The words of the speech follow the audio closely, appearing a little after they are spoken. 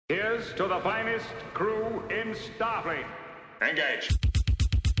Here's to the finest crew in Starfleet. Engage.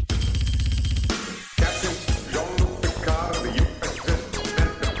 Captain Jean-Luc Picard of the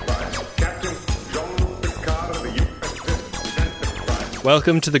USS Enterprise. Captain Jean-Luc Picard of the USS Enterprise.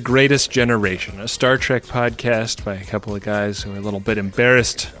 Welcome to The Greatest Generation, a Star Trek podcast by a couple of guys who are a little bit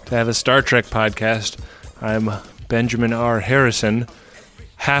embarrassed to have a Star Trek podcast. I'm Benjamin R. Harrison,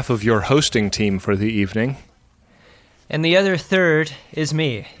 half of your hosting team for the evening. And the other third is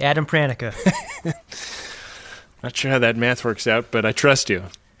me, Adam Pranica. Not sure how that math works out, but I trust you.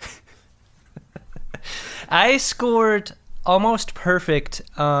 I scored almost perfect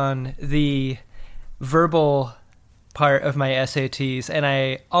on the verbal part of my SATs, and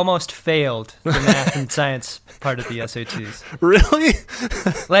I almost failed the math and science part of the SATs. Really?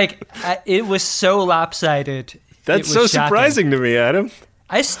 It was so lopsided. That's so shocking. surprising to me, Adam.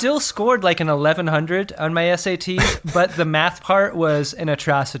 I still scored like an 1100 on my SATs, but the math part was an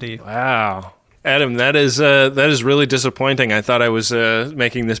atrocity. Wow. Adam, that is really disappointing. I thought I was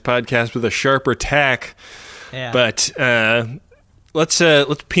making this podcast with a sharper tack. Yeah. But let's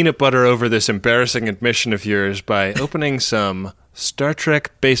peanut butter over this embarrassing admission of yours by opening some Star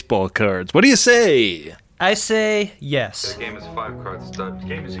Trek baseball cards. What do you say? I say yes. The game is 5-card stud. The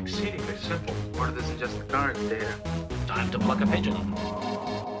game is exceedingly simple. Order this in just the cards, Data. Time to pluck a pigeon.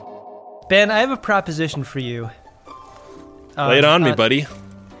 Ben, I have a proposition for you. Lay it on me, buddy.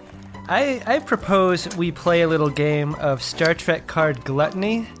 I propose we play a little game of Star Trek card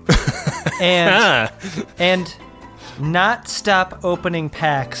gluttony and not stop opening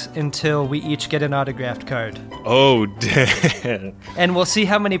packs until we each get an autographed card. Oh, damn. And we'll see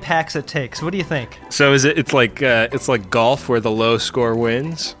how many packs it takes. What do you think? So it's like golf where the low score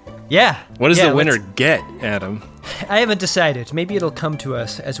wins? Yeah. What does the winner get, Adam? I haven't decided. Maybe it'll come to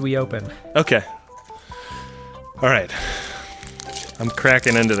us as we open. Okay. All right. I'm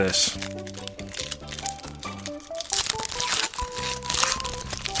cracking into this.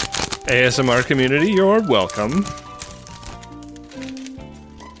 ASMR community, you're welcome.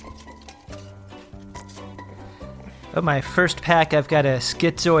 Oh, my first pack, I've got a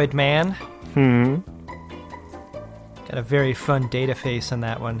schizoid man. Got a very fun data face on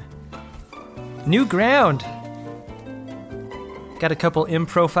that one. New ground. Got a couple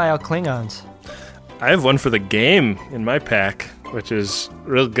in-profile Klingons. I have one for the game in my pack, which is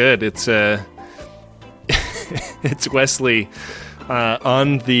real good. It's it's Wesley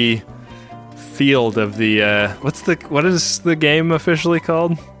on the field of the what is the game officially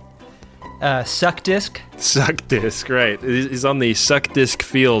called? Suck disc. Suck disc, right. He's on the suck disc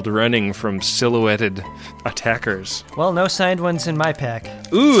field running from silhouetted attackers. Well, no signed ones in my pack.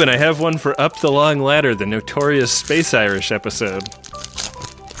 Ooh, and I have one for Up the Long Ladder, the notorious Space Irish episode.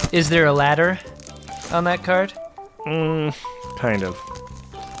 Is there a ladder on that card? Kind of.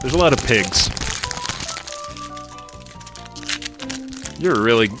 There's a lot of pigs. You're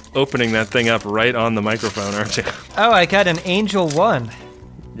really opening that thing up right on the microphone, aren't you? Oh, I got an Angel 1.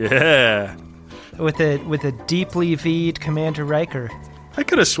 Yeah. With a deeply V'd Commander Riker. I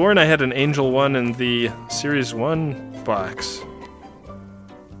could have sworn I had an Angel 1 in the Series 1 box.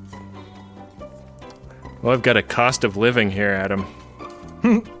 Well, I've got a cost of living here, Adam.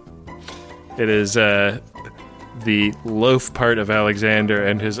 It is the loaf part of Alexander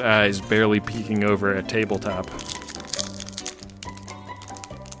and his eyes barely peeking over a tabletop.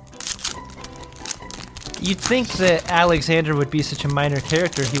 You'd think that Alexander would be such a minor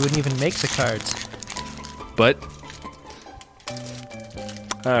character he wouldn't even make the cards. But,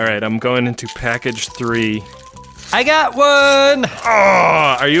 alright, I'm going into package 3. I got one!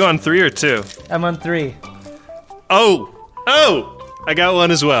 Oh, are you on 3 or 2? I'm on 3. Oh! I got one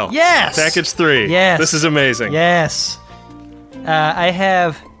as well. Yes! Package 3. Yes. This is amazing. Yes. I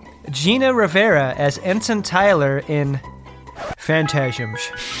have Gina Rivera as Ensign Tyler in Phantasms.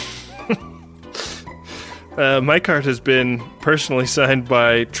 My card has been personally signed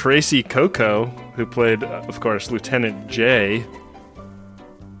by Tracy Coco, who played, of course, Lieutenant J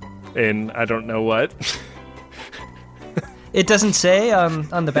in I don't know what. It doesn't say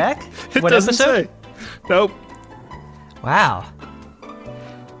on the back? It what doesn't episode? say. Nope. Wow.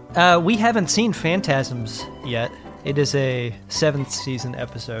 We haven't seen Phantasms yet. It is a 7th season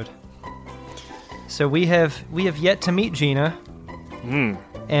episode. So we have yet to meet Gina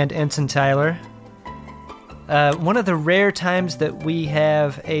and Ensign Tyler. One of the rare times that we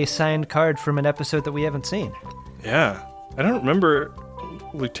have a signed card from an episode that we haven't seen. Yeah. I don't remember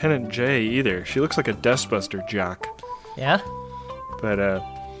Lieutenant J either. She looks like a Dustbuster jock. Yeah? But,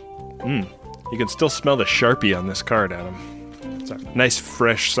 you can still smell the Sharpie on this card, Adam. It's a nice,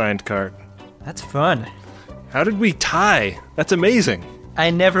 fresh signed card. That's fun. How did we tie? That's amazing. I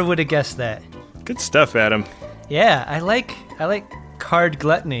never would have guessed that. Good stuff, Adam. Yeah, I like card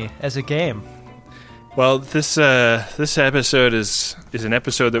gluttony as a game. Well, this episode is an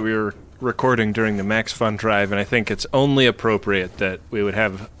episode that we were recording during the Max Fun Drive, and I think it's only appropriate that we would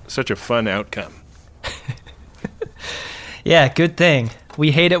have such a fun outcome. Yeah, good thing. We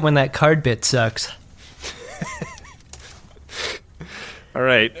hate it when that card bit sucks. All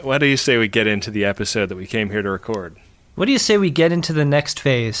right, why do you say we get into the episode that we came here to record? What do you say we get into the next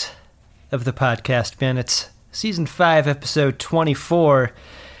phase of the podcast, Ben? It's Season 5, Episode 24,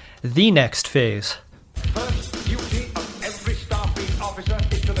 The Next Phase. First duty of every Starfleet officer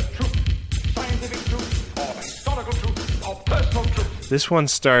is to the truth, scientific truth, or historical truth, or personal truth. This one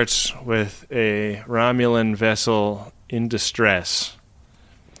starts with a Romulan vessel in distress.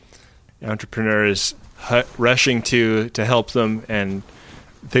 The entrepreneur is rushing to help them, and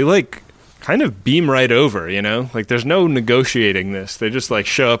they kind of beam right over, you know? Like, there's no negotiating this. They just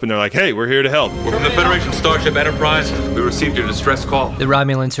show up and they're like, hey, we're here to help. We're from the Federation Starship Enterprise. We received your distress call. The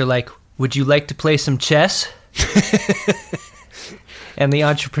Romulans are like, would you like to play some chess? And the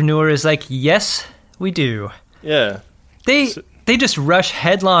entrepreneur is like, yes, we do. Yeah. They just rush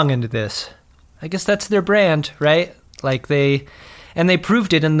headlong into this. I guess that's their brand, right? They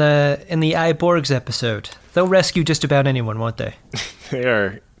proved it in the I, Borgs episode. They'll rescue just about anyone, won't they? They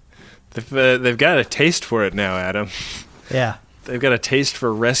are. They've got a taste for it now, Adam. Yeah. They've got a taste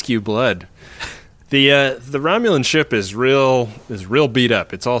for rescue blood. The Romulan ship is real beat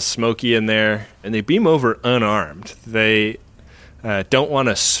up. It's all smoky in there, and they beam over unarmed. They don't want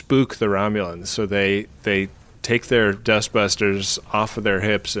to spook the Romulans, so they take their dustbusters off of their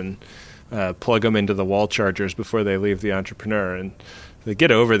hips and plug them into the wall chargers before they leave the entrepreneur. And they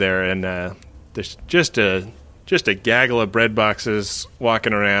get over there, and there's just a gaggle of bread boxes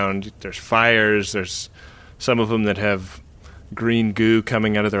walking around. There's fires. There's some of them that have green goo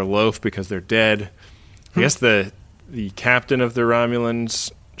coming out of their loaf because they're dead. I guess the captain of the Romulans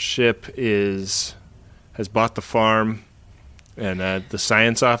ship has bought the farm, and the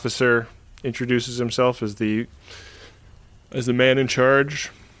science officer introduces himself as the man in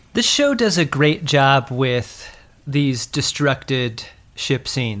charge. This show does a great job with these destructed ship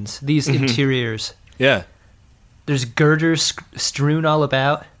scenes, these interiors. Yeah. There's girders strewn all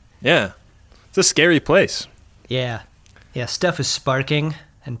about. Yeah. It's a scary place. Yeah. Yeah, stuff is sparking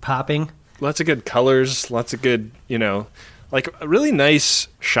and popping. Lots of good colors, lots of good, really nice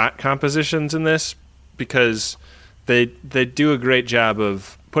shot compositions in this, because they do a great job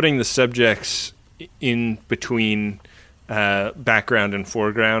of putting the subjects in between background and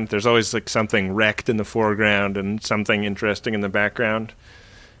foreground. There's always something wrecked in the foreground and something interesting in the background.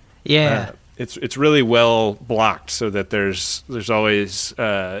 Yeah. It's really well blocked so that there's always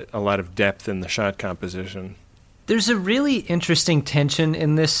a lot of depth in the shot composition. There's a really interesting tension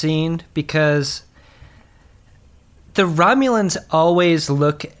in this scene because the Romulans always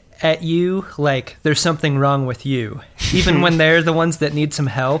look at you like there's something wrong with you, even when they're the ones that need some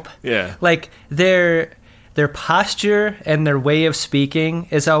help. Yeah. Their posture and their way of speaking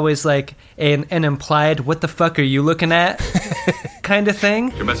is always an implied, what the fuck are you looking at kind of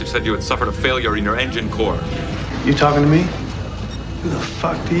thing. Your message said you had suffered a failure in your engine core. You talking to me? Who the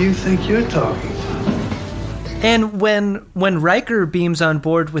fuck do you think you're talking to? And when Riker beams on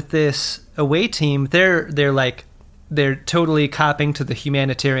board with this away team, they're totally copping to the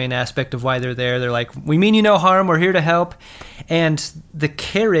humanitarian aspect of why they're there. They're like, we mean you no harm, we're here to help. And the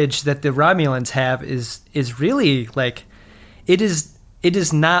carriage that the Romulans have is really it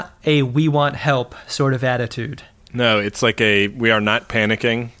is not a we want help sort of attitude. No, it's we are not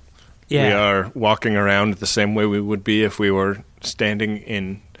panicking. Yeah. We are walking around the same way we would be if we were standing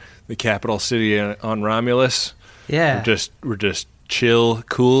in the capital city on Romulus. Yeah. We're just chill,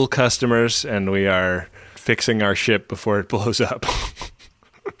 cool customers, and we are fixing our ship before it blows up.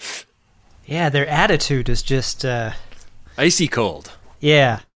 Yeah, their attitude is just icy cold.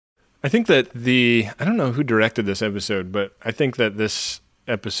 Yeah. I think that I don't know who directed this episode, but I think that this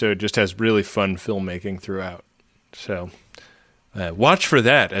episode just has really fun filmmaking throughout. So watch for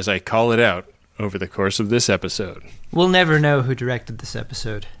that as I call it out over the course of this episode. We'll never know who directed this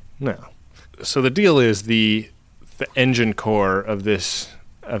episode. No. So the deal is the engine core of this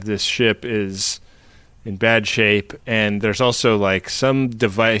ship is in bad shape, and there's also some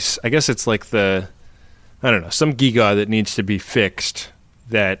device, I guess it's some giga that needs to be fixed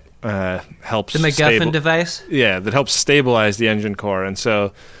that helps the MacGuffin device? Yeah, that helps stabilize the engine core. And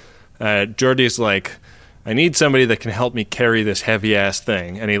so Geordi's like, I need somebody that can help me carry this heavy-ass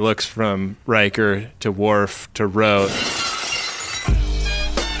thing. And he looks from Riker to Worf to Ro.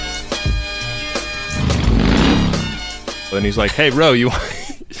 And he's like, "Hey, Ro, you want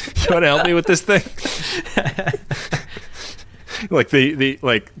to help me with this thing?" Like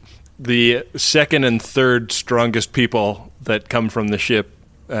the second and third strongest people that come from the ship,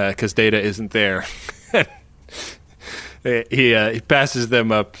 because Data isn't there. He passes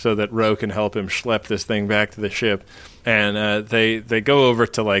them up so that Ro can help him schlep this thing back to the ship, and they go over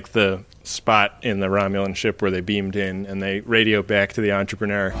to like the spot in the Romulan ship where they beamed in, and they radio back to the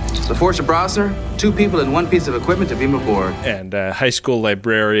entrepreneur. The Force of Brosser, 2 people and 1 piece of equipment to beam aboard. And high school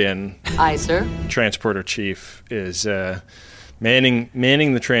librarian, Aye, sir. transporter chief, is manning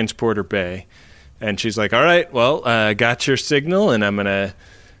the transporter bay, and she's like, "All right, well, got your signal, and I'm gonna,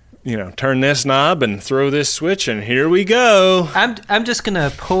 turn this knob and throw this switch, and here we go." I'm just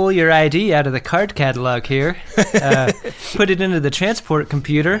gonna pull your ID out of the card catalog here, put it into the transport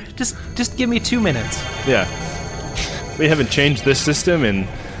computer. Just give me 2 minutes. Yeah, we haven't changed this system in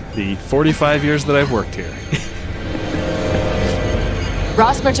the 45 years that I've worked here.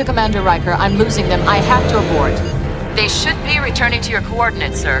 Rosmer to Commander Riker. I'm losing them. I have to abort. They should be returning to your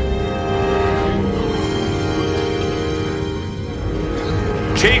coordinates, sir.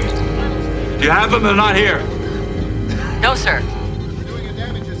 Chief, do you have them? They're not here. No, sir.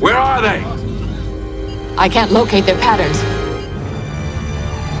 Where are they? I can't locate their patterns.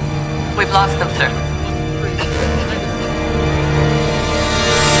 We've lost them, sir.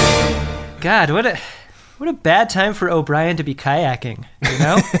 God, what a bad time for O'Brien to be kayaking,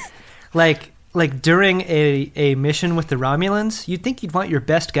 Like during a mission with the Romulans, you'd think you'd want your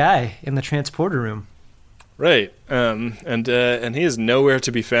best guy in the transporter room. Right, and he is nowhere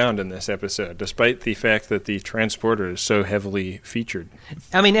to be found in this episode, despite the fact that the transporter is so heavily featured.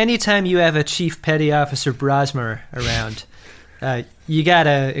 I mean, anytime you have a Chief Petty Officer Brosmer around, you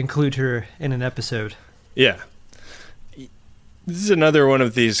gotta include her in an episode. Yeah. This is another one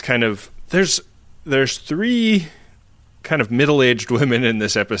of these kind of... There's 3 kind of middle-aged women in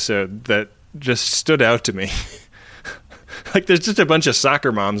this episode that just stood out to me. Like, there's just a bunch of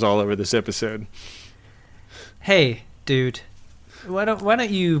soccer moms all over this episode. Hey, dude, why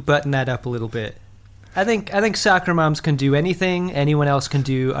don't you button that up a little bit? I think soccer moms can do anything anyone else can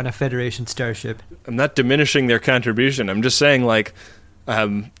do on a Federation starship. I'm not diminishing their contribution. I'm just saying, like,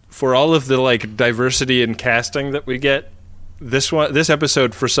 for all of the like diversity in casting that we get, this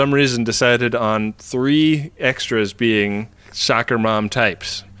episode for some reason decided on 3 extras being soccer mom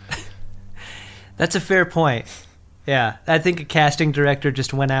types. That's a fair point. Yeah, I think a casting director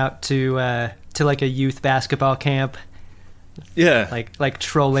just went out to like a youth basketball camp. Yeah, like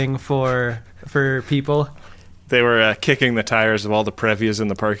trolling for people. They were kicking the tires of all the Previas in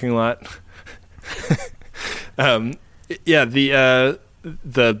the parking lot. Yeah, the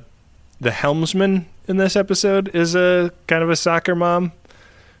helmsman in this episode is a kind of a soccer mom.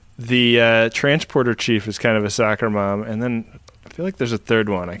 The transporter chief is kind of a soccer mom, and then I feel like there's a third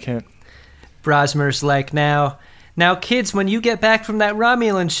one. I can't. Brosmer's like, now, kids, when you get back from that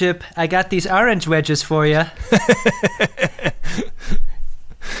Romulan ship, I got these orange wedges for you.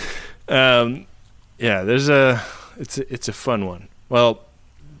 Yeah, it's a fun one. Well,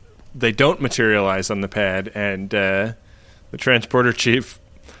 they don't materialize on the pad, and the transporter chief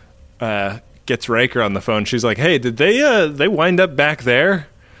gets Riker on the phone. She's like, "Hey, did they wind up back there?"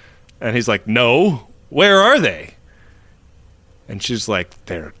 And he's like, "No. Where are they?" And she's like,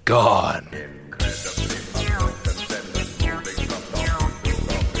 "They're gone."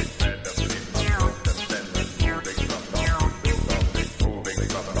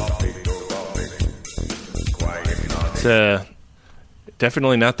 It's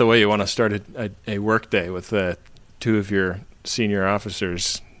definitely not the way you want to start a work day with 2 of your senior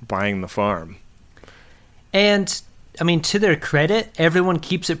officers buying the farm. And, I mean, to their credit, everyone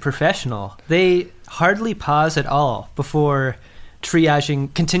keeps it professional. They hardly pause at all before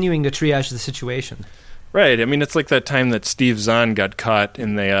continuing to triage the situation. Right. I mean, it's like that time that Steve Zahn got caught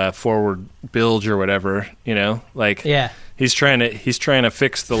in the forward bilge or whatever, Like, yeah. He's trying to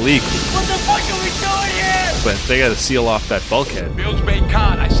fix the leak. What the fuck are we doing here? But they got to seal off that bulkhead. Bilge Bay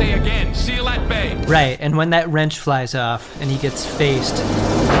Con, I say again, seal that bay. Right, and when that wrench flies off and he gets faced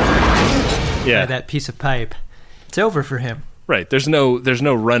by that piece of pipe, it's over for him. Right. There's no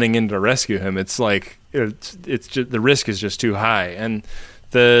running in to rescue him. It's like it's just, the risk is just too high, and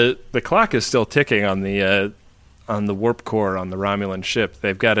the clock is still ticking on the warp core on the Romulan ship.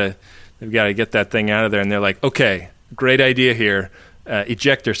 They've got to get that thing out of there, and they're like, okay, great idea here.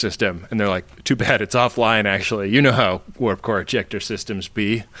 Ejector system. And they're like, too bad it's offline, actually. You know how warp core ejector systems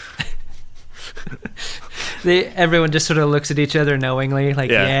be. Everyone just sort of looks at each other knowingly,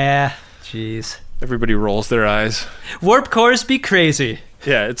 like, yeah, jeez. Everybody rolls their eyes. Warp cores be crazy.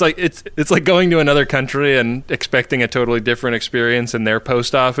 Yeah, it's like going to another country and expecting a totally different experience in their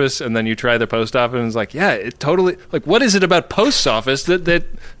post office, and then you try the post office and it's like, yeah, it totally, like, what is it about post office that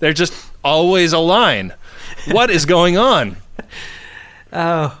they're just always a line? What is going on?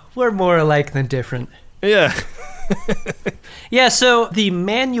 Oh, we're more alike than different. Yeah. Yeah, so the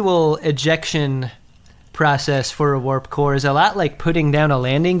manual ejection process for a warp core is a lot like putting down a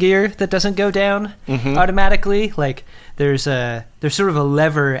landing gear that doesn't go down automatically. Like there's sort of a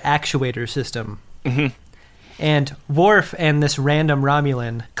lever actuator system. Mm-hmm. And Worf and this random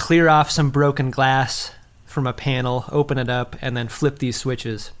Romulan clear off some broken glass from a panel, open it up, and then flip these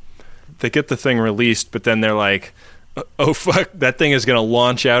switches. They get the thing released, but then they're like, oh fuck, that thing is going to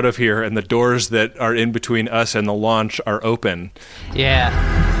launch out of here, and the doors that are in between us and the launch are open. Yeah.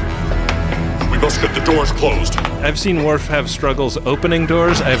 We must get the doors closed. I've seen Worf have struggles opening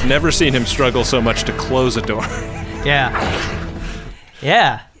doors. I've never seen him struggle so much to close a door. Yeah.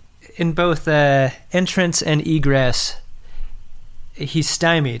 Yeah. In both entrance and egress, he's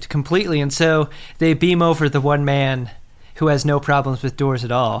stymied completely, and so they beam over the one man who has no problems with doors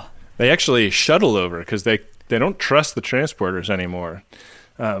at all. They actually shuttle over because they don't trust the transporters anymore.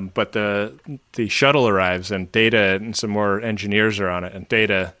 But the shuttle arrives, and Data and some more engineers are on it, and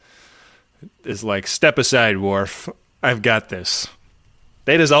Data is like, step aside, Worf. I've got this.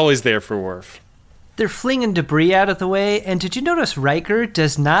 Data's always there for Worf. They're flinging debris out of the way, and did you notice Riker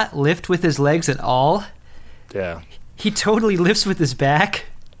does not lift with his legs at all? Yeah. He totally lifts with his back.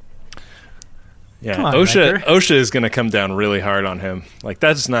 Yeah, Come on, OSHA is going to come down really hard on him. Like,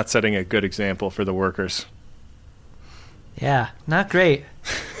 that's not setting a good example for the workers. Yeah, not great.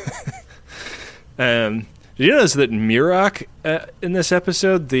 Did you notice that Mirok in this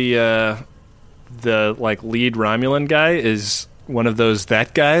episode, the like lead Romulan guy, is one of those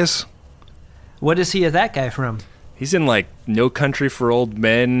that guys? What is he a that guy from? He's in like No Country for Old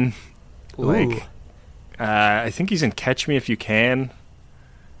Men. Like, I think he's in Catch Me If You Can.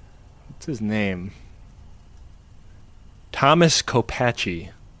 What's his name? Thomas Kopachi.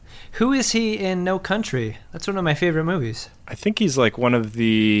 Who is he in No Country? That's one of my favorite movies. I think he's like one of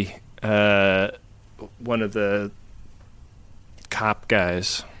the cop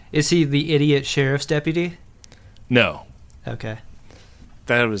guys. Is he the idiot sheriff's deputy? No. Okay.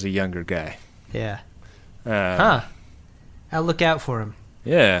 That was a younger guy. Yeah. I'll look out for him.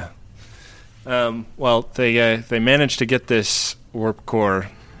 Yeah. Well, they managed to get this warp core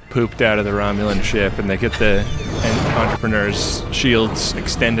pooped out of the Romulan ship, and they get the entrepreneur's shields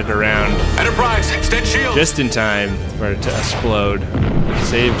extended around. Enterprise, extend shield. Just in time for it to explode. It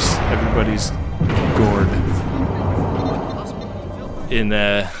saves everybody's gourd.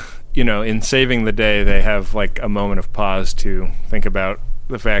 In saving the day, they have like a moment of pause to think about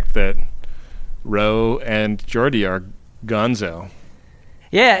the fact that Ro and Geordi are gonzo.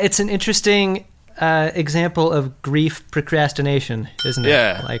 Yeah, it's an interesting example of grief procrastination, isn't it?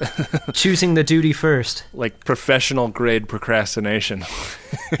 Yeah. Like choosing the duty first. Like professional grade procrastination.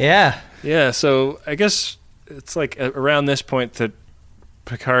 Yeah. Yeah, so I guess it's like around this point that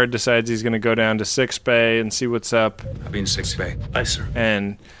Picard decides he's going to go down to sickbay and see what's up. I'll be in sickbay. Aye, sir.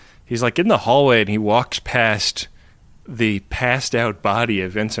 And he's like in the hallway, and he walks past the passed out body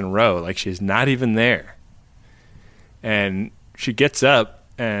of Vincent Ro, like she's not even there. And she gets up,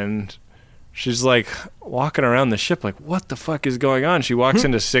 and she's like walking around the ship like, what the fuck is going on? She walks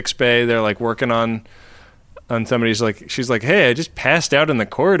into sickbay. They're like working on somebody's like, she's like, hey, I just passed out in the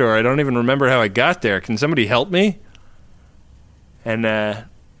corridor. I don't even remember how I got there. Can somebody help me? And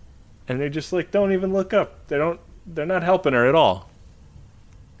they just like don't even look up. They're not helping her at all.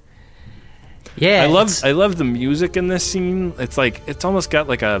 Yeah. I love the music in this scene. It's like it's almost got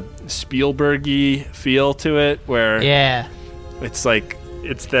like a Spielberg-y feel to it, where it's like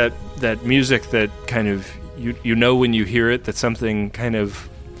it's that music that kind of you know when you hear it that something kind of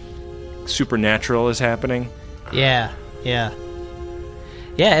supernatural is happening. Yeah.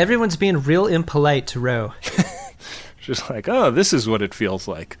 Everyone's being real impolite to Ro. Just like, oh, this is what it feels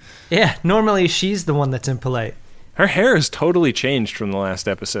like. Yeah, normally she's the one that's impolite. Her hair has totally changed from the last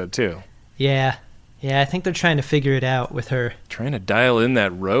episode too. Yeah, I think they're trying to figure it out with her. Trying to dial in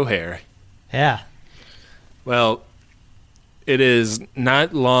that Ro hair. Yeah. Well, it is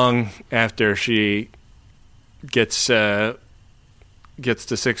not long after she gets to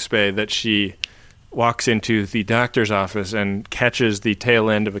sickbay that she walks into the doctor's office and catches the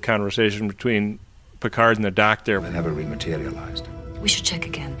tail end of a conversation between Picard and the doctor. It never rematerialized. We should check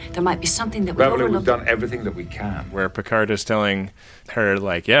again. There might be something that Beverly, we've done everything that we can. Where Picard is telling her,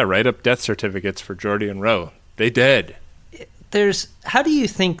 like, yeah, write up death certificates for Geordi and Ro. They dead. How do you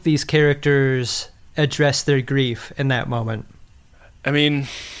think these characters address their grief in that moment? I mean,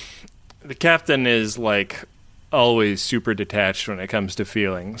 the captain is like always super detached when it comes to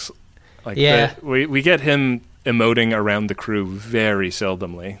feelings. Like we get him emoting around the crew very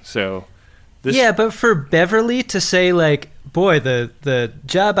seldomly. So but for Beverly to say like, boy, the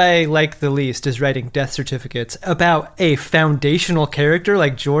job I like the least is writing death certificates about a foundational character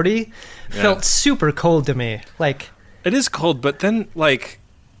like Geordi felt super cold to me. Like, it is cold, but then like,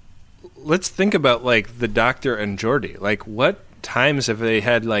 let's think about like the Doctor and Geordi. Like, what times have they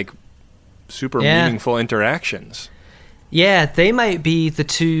had like super meaningful interactions? Yeah, they might be the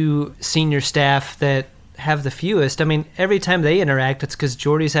two senior staff that have the fewest. I mean, every time they interact, it's because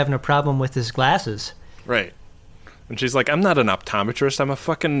Geordi's having a problem with his glasses. Right. And she's like, I'm not an optometrist. I'm a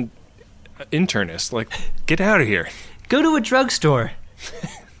fucking internist. Like, get out of here. Go to a drugstore.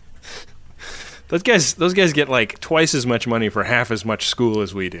 Those guys get like twice as much money for half as much school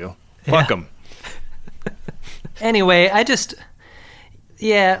as we do. Fuck them. Anyway,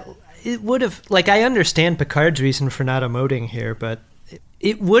 it would have, like, I understand Picard's reason for not emoting here, but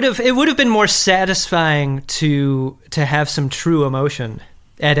it would have been more satisfying to have some true emotion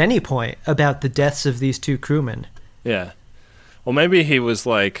at any point about the deaths of these two crewmen. Yeah. Well, maybe he was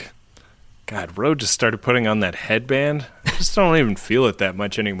like, God, Ro just started putting on that headband. I just don't even feel it that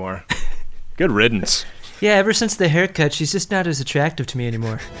much anymore. Good riddance. Yeah, ever since the haircut, she's just not as attractive to me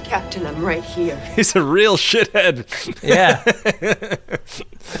anymore. Captain, I'm right here. He's a real shithead. Yeah.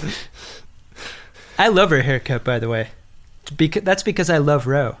 I love her haircut, by the way. That's because I love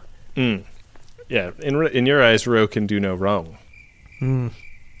Ro. Mm. Yeah, in your eyes, Ro can do no wrong. Mm.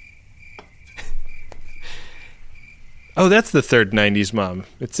 Oh, that's the third 90s mom.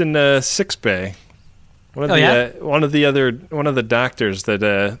 It's in Six Bay. One of the doctors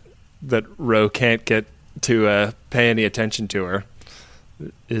that Ro can't get to pay any attention to her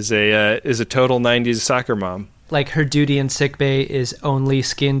is a total 90s soccer mom. Like her duty in sickbay is only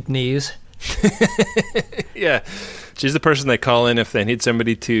skinned knees. Yeah. She's the person they call in if they need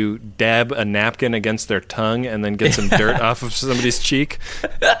somebody to dab a napkin against their tongue and then get some dirt off of somebody's cheek.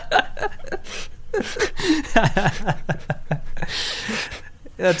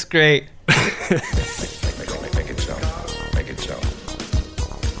 That's great. Make it so. Make it so.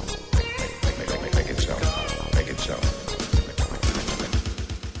 Make it so. Make it so.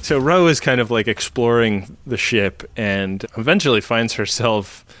 So Ro is kind of like exploring the ship and eventually finds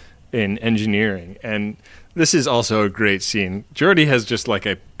herself in engineering. And this is also a great scene. Geordi has just like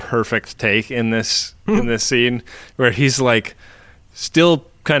a perfect take in this scene where he's like still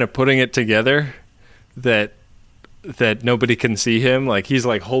kind of putting it together that nobody can see him. Like he's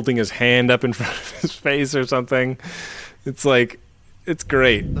like holding his hand up in front of his face or something. It's like, it's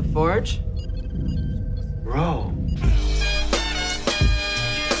great. The forge? Ro.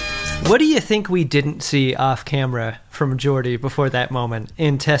 What do you think we didn't see off camera from Geordi before that moment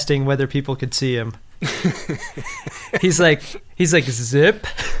in testing whether people could see him? He's like, zip.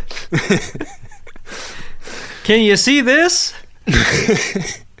 Can you see this?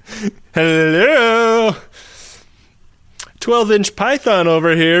 Hello. 12-inch python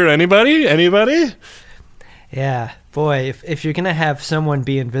over here. Anybody? Yeah, boy, if you're going to have someone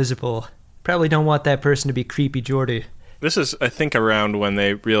be invisible, probably don't want that person to be creepy Geordi. This is, I think, around when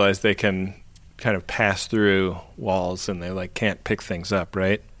they realize they can kind of pass through walls and they like can't pick things up,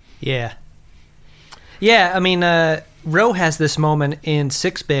 right? Yeah. Yeah, I mean, Ro has this moment in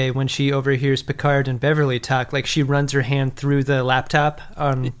Sickbay when she overhears Picard and Beverly talk. Like, she runs her hand through the laptop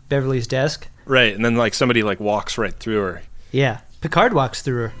on Beverly's desk. Right, and then like somebody like walks right through her. Yeah, Picard walks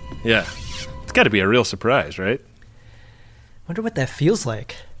through her. Yeah. It's got to be a real surprise, right? Wonder what that feels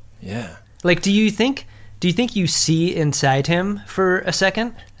like. Yeah. Like, do you think you see inside him for a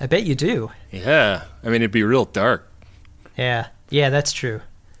second? I bet you do. Yeah. I mean, it'd be real dark. Yeah. Yeah, that's true.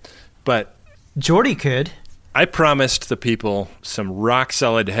 But Geordi could. I promised the people some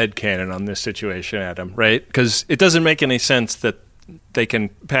rock-solid headcanon on this situation, Adam, right? Because it doesn't make any sense that they can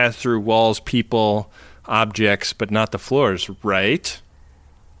pass through walls, people, objects, but not the floors, right?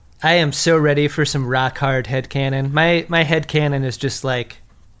 I am so ready for some rock-hard headcanon. My headcanon is just like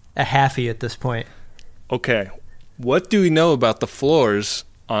a halfie at this point. Okay, what do we know about the floors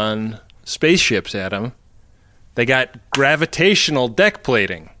on spaceships, Adam? They got gravitational deck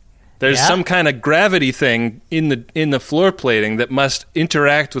plating. There's some kind of gravity thing in the floor plating that must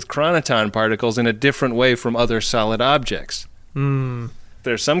interact with chronoton particles in a different way from other solid objects.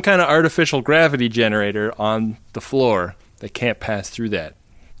 There's some kind of artificial gravity generator on the floor that can't pass through that.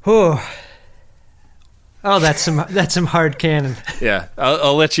 Oh, that's some hard canon. Yeah,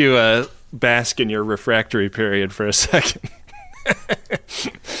 I'll let you bask in your refractory period for a second.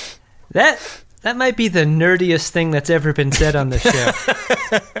 That might be the nerdiest thing that's ever been said on this show.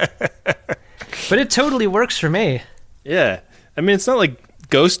 But it totally works for me. Yeah. I mean, it's not like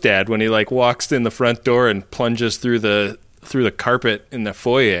Ghost Dad when he like walks in the front door and plunges through the carpet in the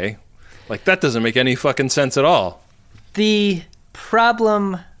foyer. Like, that doesn't make any fucking sense at all. The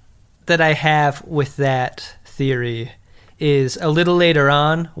problem that I have with that theory is a little later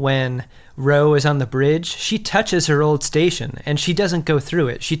on when Ro is on the bridge, she touches her old station, and she doesn't go through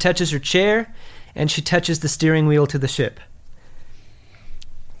it. She touches her chair, and she touches the steering wheel to the ship.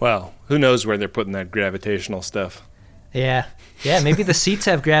 Well, who knows where they're putting that gravitational stuff. Yeah, maybe the seats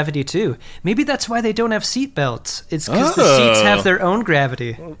have gravity, too. Maybe that's why they don't have seat belts. It's because the seats have their own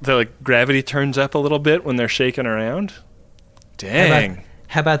gravity. The like, gravity turns up a little bit when they're shaking around? Dang.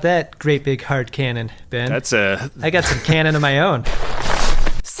 How about that great big hard cannon, Ben? I got some cannon of my own.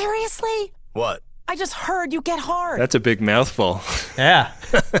 Seriously? What? I just heard you get hard. That's a big mouthful. Yeah.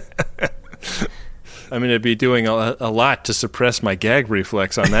 I'm going to be doing a lot to suppress my gag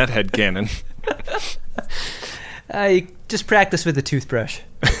reflex on that headcanon. I just practice with a toothbrush.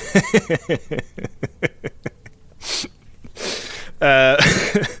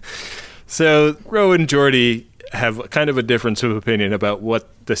 So Ro and Geordi have kind of a difference of opinion about what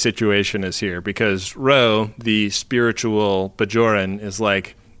the situation is here, because Ro, the spiritual Bajoran, is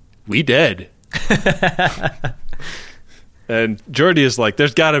like, we dead. And Geordi is like,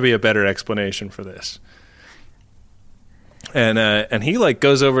 there's got to be a better explanation for this. And he like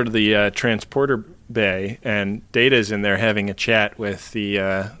goes over to the transporter bay, and Data's in there having a chat with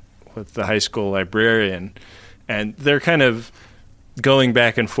the high school librarian, and they're kind of going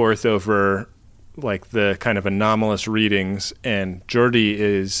back and forth over like the kind of anomalous readings, and Geordi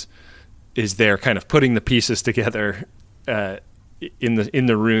is there kind of putting the pieces together in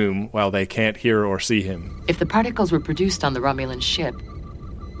the room while they can't hear or see him. If the particles were produced on the Romulan ship,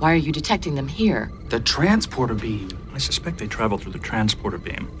 why are you detecting them here? The transporter beam. I suspect they traveled through the transporter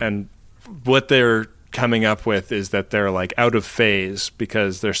beam. And what they're coming up with is that they're like out of phase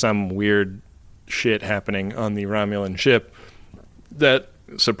because there's some weird shit happening on the Romulan ship that,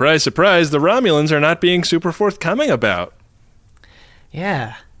 surprise, surprise, the Romulans are not being super forthcoming about.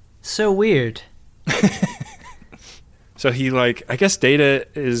 Yeah, so weird. So he like, I guess Data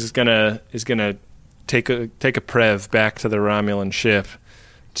is gonna take a Prev back to the Romulan ship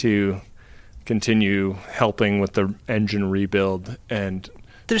to continue helping with the engine rebuild. And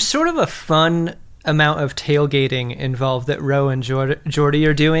there's sort of a fun amount of tailgating involved that Ro and Geordi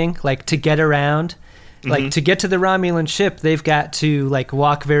are doing, like to get around. Like, to get to the Romulan ship, they've got to, like,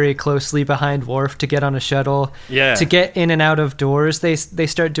 walk very closely behind Worf to get on a shuttle. Yeah. To get in and out of doors, they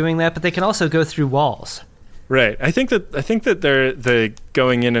start doing that, but they can also go through walls. Right. I think that the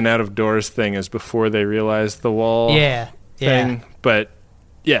going in and out of doors thing is before they realize the wall thing. Yeah. But,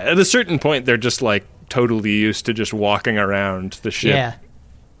 yeah, at a certain point, they're just, like, totally used to just walking around the ship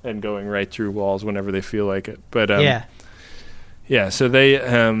and going right through walls whenever they feel like it. But, yeah, so they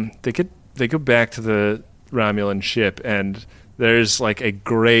go back to the Romulan ship, and there's like a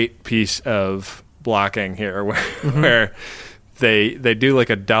great piece of blocking here where they do like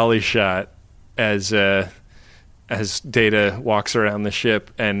a dolly shot as Data walks around the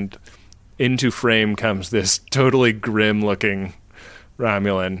ship, and into frame comes this totally grim looking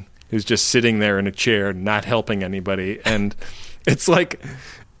Romulan who's just sitting there in a chair not helping anybody, and it's like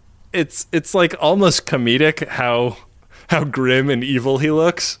almost comedic how grim and evil he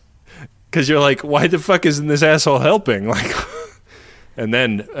looks. Because you're like, why the fuck isn't this asshole helping? Like, and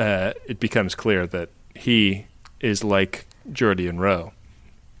then it becomes clear that he is like Geordi and Ro.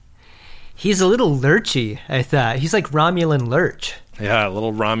 He's a little lurchy, I thought. He's like Romulan Lurch. Yeah, a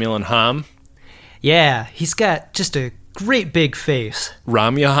little Romulan Ham. Yeah, he's got just a great big face.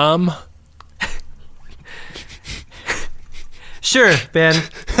 Romulham? Sure, Ben.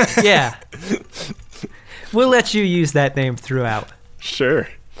 Yeah. We'll let you use that name throughout. Sure.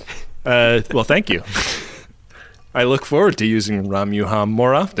 Well, thank you. I look forward to using Romuham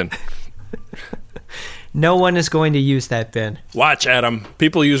more often. No one is going to use that, Ben. Watch, Adam.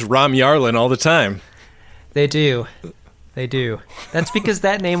 People use Rom Yarlin all the time. They do. That's because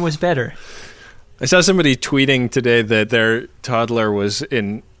that name was better. I saw somebody tweeting today that their toddler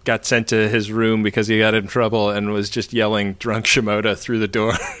got sent to his room because he got in trouble and was just yelling drunk Shimoda through the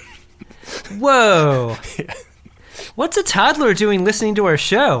door. Whoa. Yeah. What's a toddler doing listening to our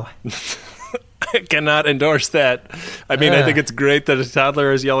show? I cannot endorse that. I mean, I think it's great that a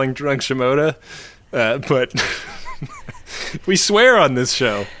toddler is yelling drunk Shimoda, but we swear on this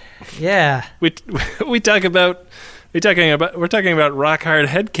show. Yeah. We're talking about rock hard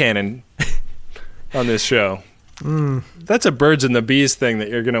headcanon on this show. That's a birds and the bees thing that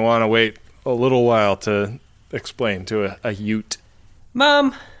you're going to want to wait a little while to explain to a Ute.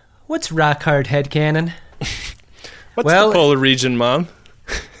 Mom, what's rock hard headcanon? What's the polar region, Mom?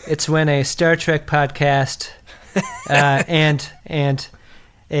 It's when a Star Trek podcast and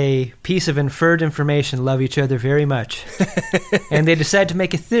a piece of inferred information love each other very much. And they decide to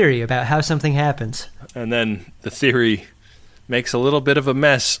make a theory about how something happens. And then the theory makes a little bit of a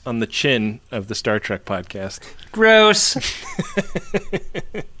mess on the chin of the Star Trek podcast. Gross.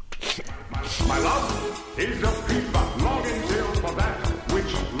 My love is a fever, longing till for that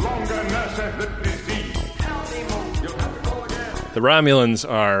which longer nurseth the disease. You'll have to go again. The Romulans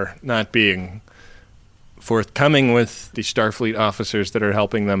are not being forthcoming with the Starfleet officers that are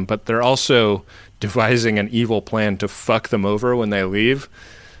helping them, but they're also devising an evil plan to fuck them over when they leave.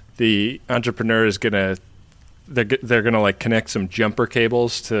 The entrepreneur is they're gonna like connect some jumper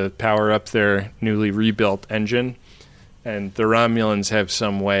cables to power up their newly rebuilt engine, and the Romulans have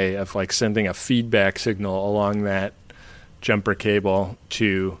some way of like sending a feedback signal along that jumper cable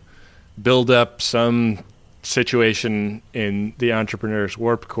to build up some situation in the entrepreneur's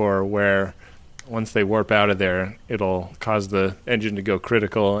warp core where once they warp out of there, it'll cause the engine to go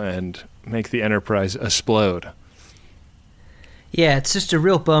critical and make the Enterprise explode. Yeah, it's just a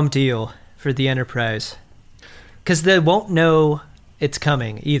real bum deal for the Enterprise. Because they won't know it's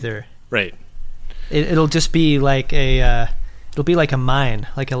coming either. Right. It'll just be like it'll be like a mine,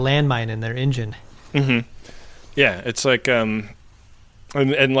 like a landmine in their engine. Mm-hmm. Yeah, it's like, and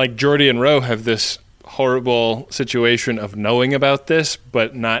like Geordi and Ro have this horrible situation of knowing about this,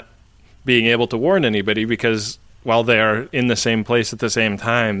 but not being able to warn anybody because while they are in the same place at the same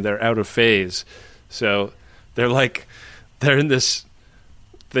time, they're out of phase. So they're in this,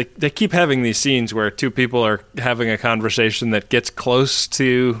 they keep having these scenes where two people are having a conversation that gets close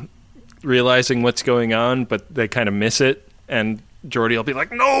to realizing what's going on, but they kind of miss it. And Geordi will be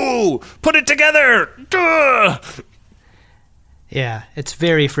like, no, put it together. Duh! Yeah, it's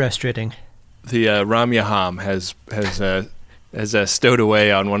very frustrating. The Romulan has stowed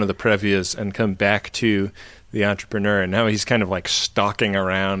away on one of the Previas and come back to the entrepreneur, and now he's kind of like stalking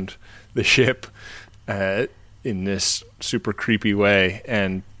around the ship in this super creepy way.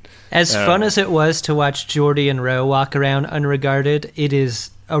 And as fun as it was to watch Geordi and Ro walk around unregarded, it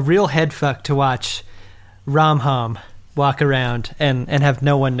is a real headfuck to watch Romham walk around and have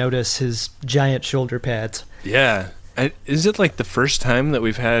no one notice his giant shoulder pads. Yeah. Is it like the first time that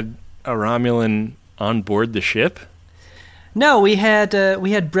we've had a Romulan on board the ship? No, we had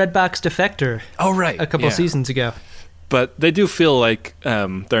Breadbox Defector. Oh, right. A couple seasons ago. But they do feel like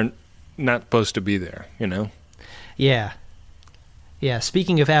they're not supposed to be there, you know? Yeah. Yeah,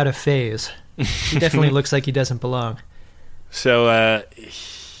 speaking of out of phase, he definitely looks like he doesn't belong. So I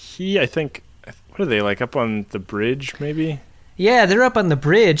think, what are they, like up on the bridge, maybe? Yeah, they're up on the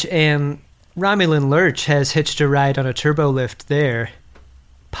bridge, and Romulan Lurch has hitched a ride on a turbo lift there.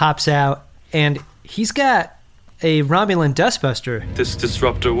 Pops out, and he's got a Romulan dustbuster. This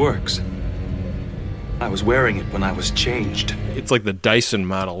disruptor works. I was wearing it when I was changed. It's like the Dyson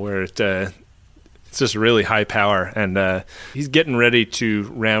model where it's just really high power, and he's getting ready to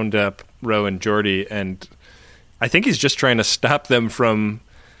round up Ro and Geordi, and I think he's just trying to stop them from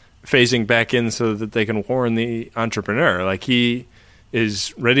phasing back in so that they can warn the entrepreneur. Like, he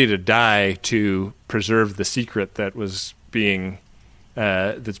is ready to die to preserve the secret that was being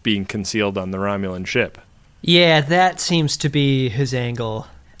that's being concealed on the Romulan ship. Yeah, that seems to be his angle.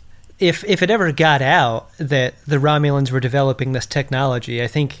 If it ever got out that the Romulans were developing this technology, I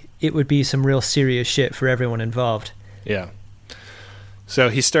think it would be some real serious shit for everyone involved. Yeah. So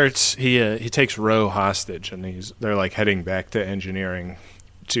he takes Ro hostage, and they're like heading back to engineering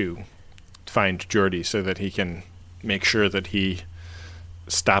to find Geordi so that he can make sure that he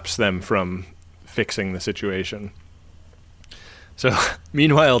stops them from fixing the situation. So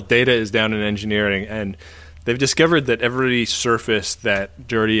meanwhile, Data is down in engineering, and they've discovered that every surface that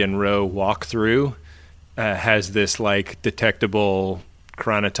Geordi and Ro walk through has this like detectable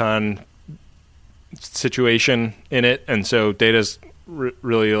chronoton situation in it, and so Data's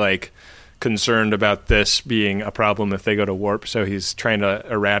really like concerned about this being a problem if they go to warp. So he's trying to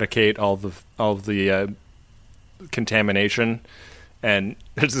eradicate all of the contamination. And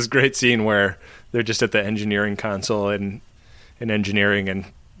there's this great scene where they're just at the engineering console in engineering, and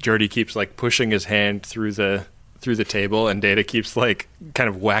Geordi keeps like pushing his hand through the table, and Data keeps like kind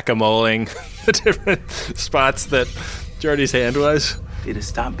of whack-a-moling the different spots that Geordi's hand was. Data,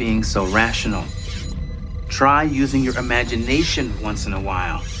 stop being so rational. Try using your imagination once in a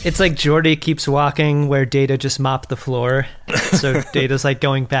while. It's like Geordi keeps walking where Data just mopped the floor. So Data's like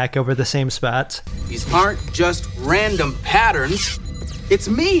going back over the same spots. These aren't just random patterns. It's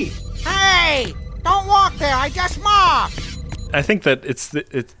me. Hey! Hey! Don't walk there, I just mopped! I think that it's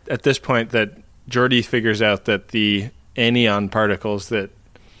at this point that Geordi figures out that the anion particles that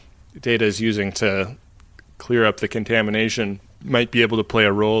Data is using to clear up the contamination might be able to play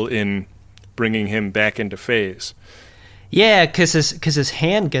a role in bringing him back into phase. Yeah, because his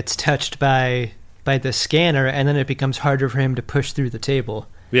hand gets touched by the scanner, and then it becomes harder for him to push through the table.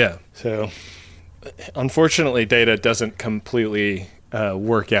 Yeah, so unfortunately Data doesn't completely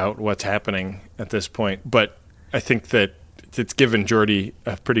work out what's happening at this point, but I think that it's given Geordi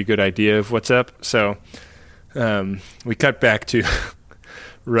a pretty good idea of what's up. So we cut back to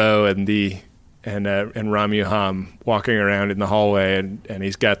Ro and Romulan walking around in the hallway, and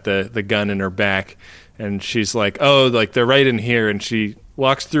he's got the gun in her back, and she's like, oh, like they're right in here, and she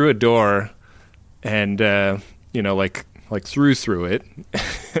walks through a door and like through it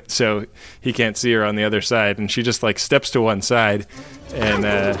so he can't see her on the other side, and she just like steps to one side and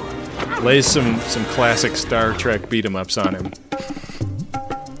lays some classic Star Trek beat 'em ups on him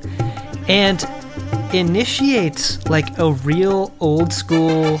and initiates like a real old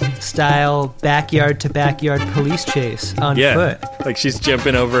school style backyard to backyard police chase on foot. Like she's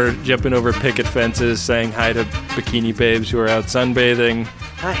jumping over picket fences, saying hi to bikini babes who are out sunbathing.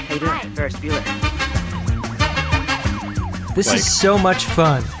 Hi, how you doing? Ferris Bueller. This is so much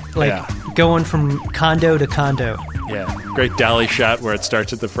fun. Going from condo to condo. Yeah, great dolly shot where it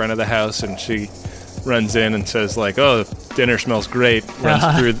starts at the front of the house and she runs in and says like, "Oh, dinner smells great."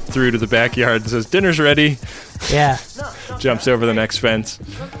 Runs through to the backyard and says, "Dinner's ready." Yeah. Jumps over the next fence.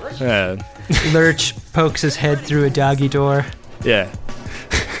 Lurch pokes his head through a doggy door. Yeah.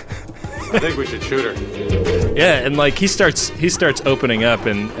 I think we should shoot her. Yeah, and like he starts opening up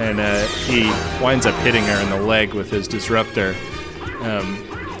and he winds up hitting her in the leg with his disruptor.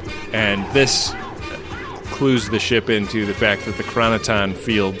 And this clues the ship into the fact that the chronoton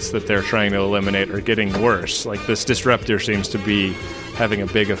fields that they're trying to eliminate are getting worse. Like this disruptor seems to be having a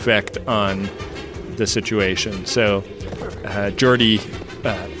big effect on the situation. So Geordi,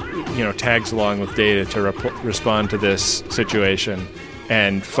 tags along with Data to respond to this situation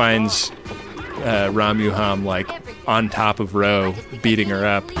and finds Romulan like on top of Ro, beating her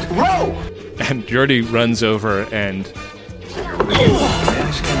up. Ro! And Geordi runs over and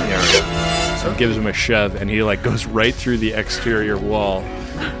gives him a shove, and he like goes right through the exterior wall,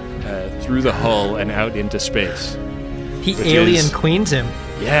 through the hull and out into space. He alien queens him.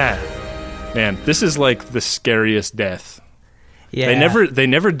 Yeah, man, this is like the scariest death. Yeah, they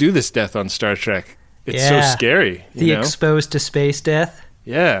never do this death on Star Trek. It's so scary. The exposed to space death.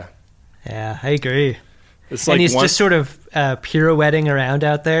 Yeah. Yeah, I agree. It's like and he's just sort of pirouetting around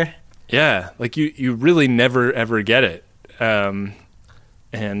out there. Yeah, like you really never ever get it.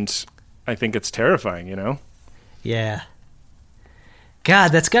 And I think it's terrifying, Yeah.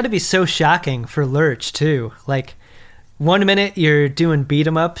 God, that's got to be so shocking for Lurch, too. Like, one minute you're doing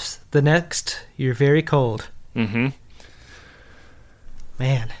beat-em-ups, the next you're very cold. Mm-hmm.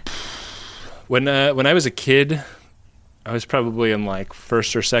 Man. When I was a kid, I was probably in like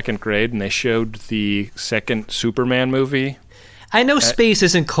first or second grade, and they showed the second Superman movie. I know space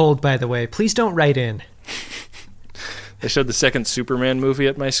isn't cold, by the way. Please don't write in. They showed the second Superman movie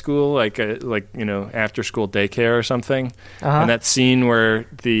at my school, after school daycare or something. And that scene where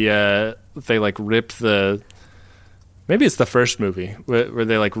they like rip maybe it's the first movie where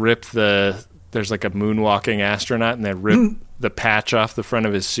they like rip there's like a moonwalking astronaut and they rip the patch off the front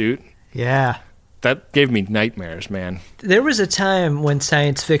of his suit. Yeah. That gave me nightmares, man. There was a time when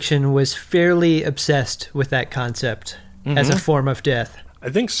science fiction was fairly obsessed with that concept as a form of death. I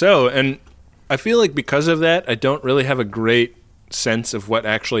think so, and I feel like because of that, I don't really have a great sense of what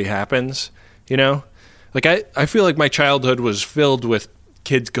actually happens, Like, I feel like my childhood was filled with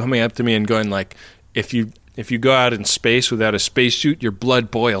kids coming up to me and going, like, if you go out in space without a spacesuit, your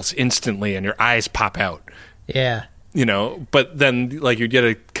blood boils instantly and your eyes pop out. Yeah. But then, like, you get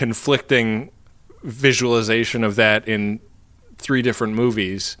a conflicting visualization of that in 3 different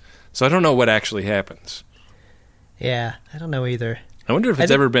movies. So I don't know what actually happens. Yeah, I don't know either. I wonder if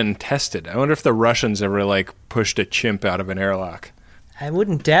it's ever been tested. I wonder if the Russians ever, like, pushed a chimp out of an airlock. I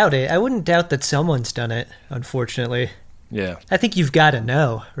wouldn't doubt it. I wouldn't doubt that someone's done it, unfortunately. Yeah. I think you've got to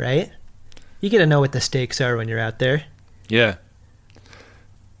know, right? You got to know what the stakes are when you're out there. Yeah.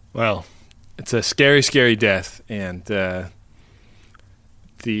 Well, it's a scary, scary death, and the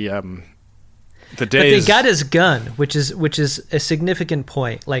day. But they got his gun, which is a significant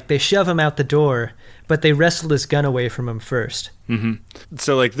point. Like, they shove him out the door, but they wrestled his gun away from him first. Mm-hmm.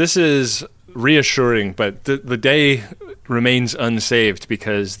 So, like, this is reassuring, but the day remains unsaved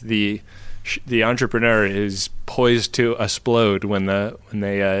because the the entrepreneur is poised to explode when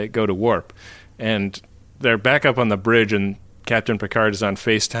they go to warp, and they're back up on the bridge, and Captain Picard is on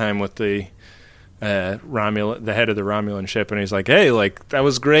FaceTime with the head of the Romulan ship, and he's like, "Hey, like that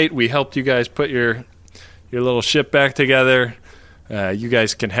was great. We helped you guys put your little ship back together. You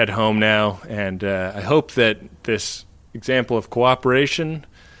guys can head home now, and I hope that this example of cooperation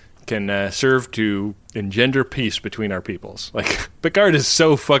can serve to engender peace between our peoples." Like, Picard is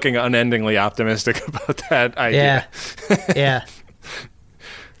so fucking unendingly optimistic about that idea. Yeah.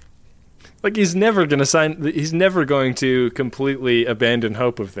 Like, he's never going to completely abandon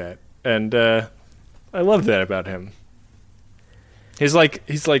hope of that. And I love that about him. He's like,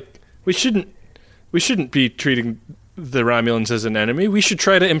 we shouldn't be treating the Romulans as an enemy. We should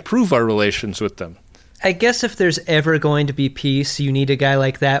try to improve our relations with them. I guess if there's ever going to be peace, you need a guy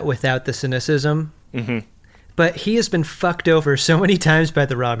like that without the cynicism. Mm-hmm. But he has been fucked over so many times by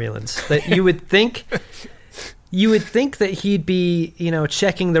the Romulans that you would think that he'd be,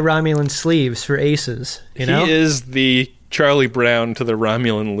 checking the Romulan sleeves for aces. He is the Charlie Brown to the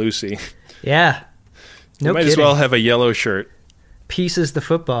Romulan Lucy. Yeah. No might kidding. as well have a yellow shirt. Peace is the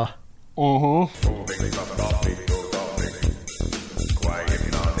football.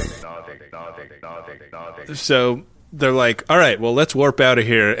 So they're like, all right, well, let's warp out of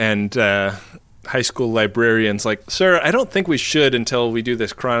here. And high school librarian's like, sir, I don't think we should until we do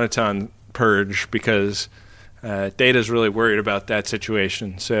this chronoton purge, because Data's really worried about that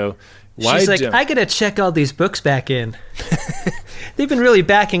situation. So why? She's like, I gotta check all these books back in. They've been really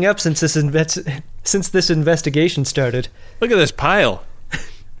backing up since this investigation started. Look at this pile.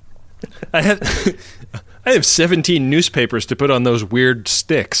 I have 17 newspapers to put on those weird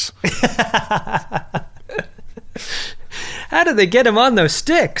sticks. How did they get him on those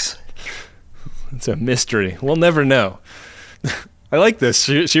sticks? It's a mystery. We'll never know. I like this.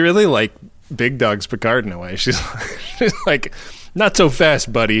 She really like big dogs Picard in a way. She's like, not so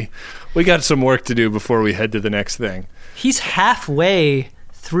fast, buddy. We got some work to do before we head to the next thing. He's halfway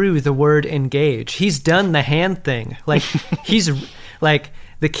through the word engage. He's done the hand thing. Like, he's like,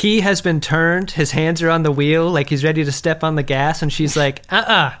 the key has been turned. His hands are on the wheel. Like, he's ready to step on the gas. And she's like,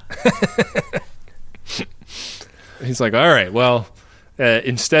 He's like, all right, well,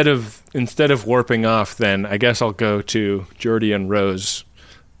 instead of warping off, then I guess I'll go to Geordi and Ro's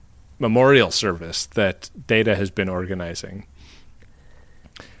memorial service that Data has been organizing.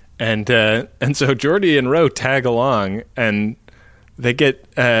 And so Geordi and Ro tag along, and they get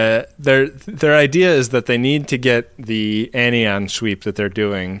their idea is that they need to get the anion sweep that they're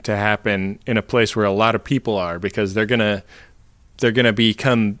doing to happen in a place where a lot of people are, because they're gonna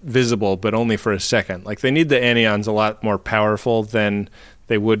become visible, but only for a second. Like, they need the anions a lot more powerful than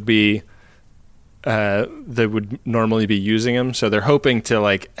they would be. They would normally be using them, so they're hoping to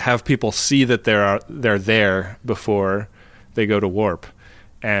like have people see that they're there before they go to warp.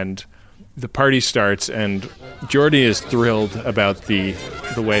 And the party starts, and Geordi is thrilled about the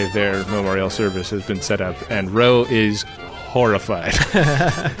way their memorial service has been set up, and Ro is horrified.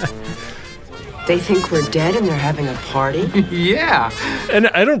 They think we're dead and they're having a party? Yeah. And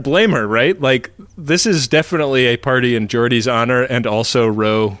I don't blame her, right? Like, this is definitely a party in Geordi's honor, and also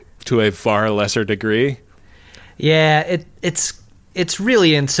Ro to a far lesser degree. Yeah, it's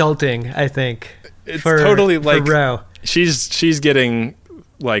really insulting, I think. It's totally like Ro. She's getting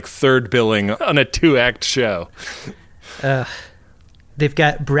like third billing on a 2-act show. They've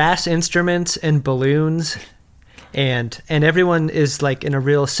got brass instruments and balloons, and everyone is like in a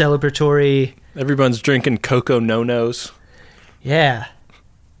real celebratory. Everyone's drinking Coco No-Nos. Yeah.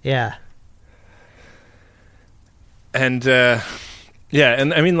 And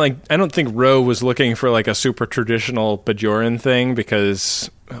and I mean, like, I don't think Ro was looking for like a super traditional Bajoran thing, because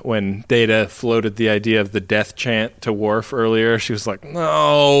when Data floated the idea of the death chant to Worf earlier, she was like,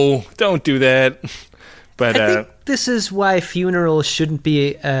 no, don't do that. But I think this is why funerals shouldn't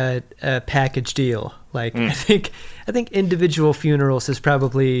be a package deal. Like, I think individual funerals is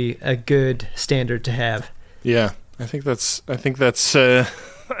probably a good standard to have. Yeah, I think that's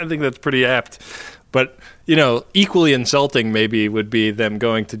pretty apt. But, equally insulting maybe would be them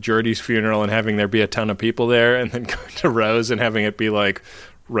going to Geordi's funeral and having there be a ton of people there, and then going to Rose and having it be like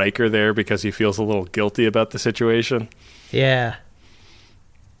Riker there because he feels a little guilty about the situation. Yeah.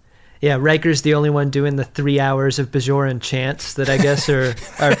 Yeah, Riker's the only one doing the 3 hours of Bajoran chants that I guess are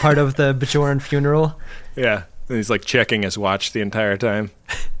part of the Bajoran funeral. Yeah, and he's like checking his watch the entire time.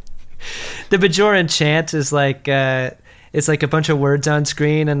 The Bajoran chant is like it's like a bunch of words on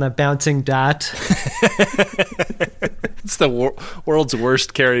screen and a bouncing dot. It's the world's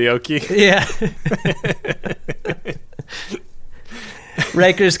worst karaoke. Yeah.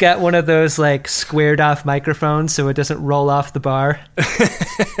 Riker's got one of those like squared off microphones so it doesn't roll off the bar.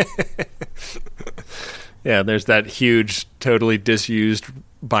 Yeah, there's that huge, totally disused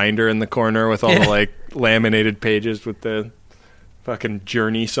binder in the corner with all the like laminated pages with the fucking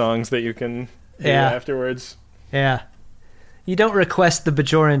Journey songs that you can do afterwards. Yeah. You don't request the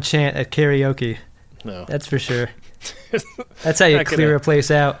Bajoran chant at karaoke. No. That's for sure. That's how you clear a place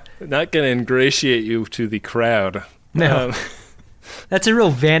out. Not going to ingratiate you to the crowd. No. That's a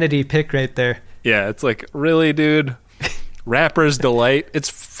real vanity pick right there. Yeah, it's like, really, dude? Rapper's Delight? It's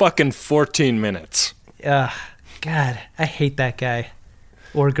fucking 14 minutes. God, I hate that guy.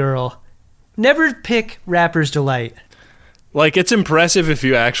 Or girl. Never pick Rapper's Delight. Like, it's impressive if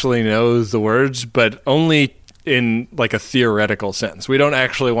you actually know the words, but only in, like, a theoretical sense. We don't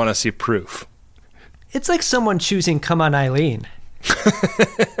actually want to see proof. It's like someone choosing Come On Eileen.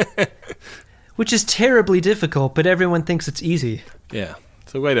 Which is terribly difficult, but everyone thinks it's easy. Yeah.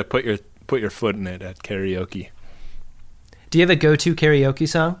 It's a way to put your foot in it at karaoke. Do you have a go-to karaoke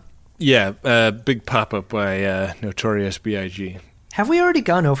song? Yeah, Big Pop-Up by Notorious B.I.G. Have we already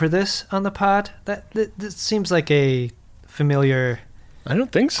gone over this on the pod? That seems like a familiar I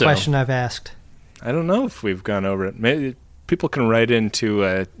don't think so. Question I've asked. I don't know if we've gone over it. Maybe people can write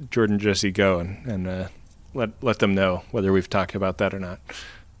into Jordan Jesse Go and let them know whether we've talked about that or not.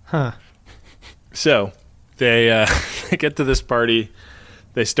 Huh. So they get to this party.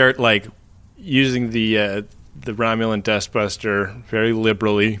 They start like using the Romulan dustbuster very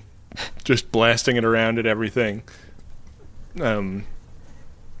liberally, just blasting it around at everything. And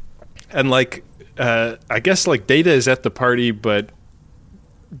like I guess like Data is at the party, but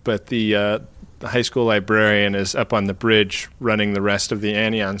the high school librarian is up on the bridge running the rest of the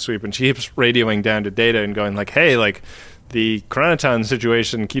anion sweep, and she keeps radioing down to Data and going like, "Hey, like the chronoton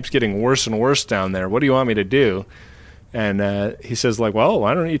situation keeps getting worse and worse down there. What do you want me to do?" And he says like, "Well,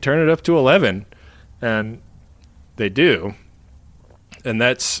 why don't you turn it up to 11?" And they do, and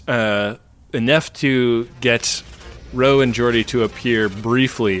that's enough to get Ro and Geordi to appear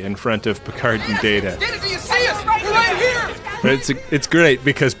briefly in front of Picard and Data. Data, do you see us? We're right here! But it's great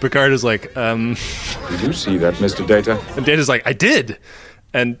because Picard is like, Did you see that, Mr. Data? And Data's like, I did!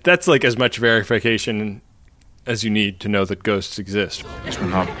 And that's like as much verification as you need to know that ghosts exist. These were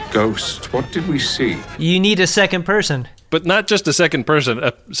not ghosts. What did we see? You need a second person. But not just a second person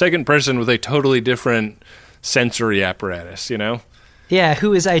with a totally different sensory apparatus, you know? Yeah,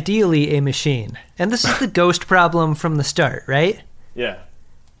 who is ideally a machine. And this is the ghost problem from the start, right? Yeah.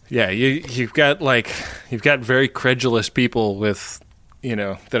 Yeah, you've got very credulous people with, you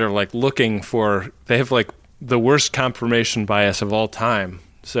know, that are like looking for, they have like the worst confirmation bias of all time.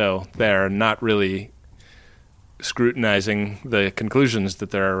 So they're not really scrutinizing the conclusions that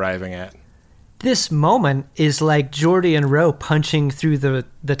they're arriving at. This moment is like Geordi and Ro punching through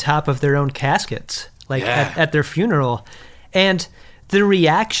the top of their own caskets, like at their funeral. And the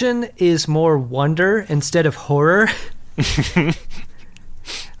reaction is more wonder instead of horror.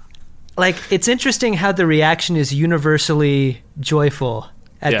 Like, it's interesting how the reaction is universally joyful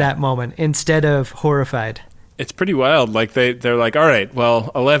at that moment instead of horrified. It's pretty wild. Like they're like, all right,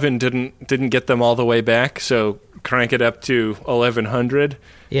 well, 11 didn't get them all the way back, so crank it up to 1100.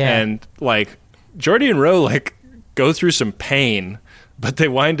 Yeah. And like Geordi and Ro like go through some pain, but they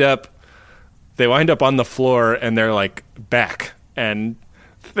wind up on the floor and they're like back, and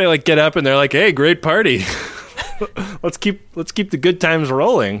they like get up and they're like, hey, great party. let's keep the good times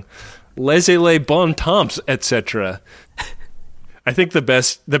rolling. Laissez-les bon temps, etc. I think the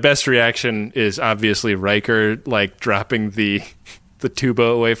best reaction is obviously Riker like dropping the tuba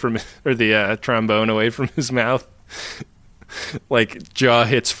away from, or the trombone away from his mouth. Like jaw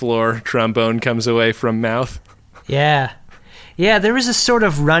hits floor, trombone comes away from mouth. Yeah. Yeah, there was a sort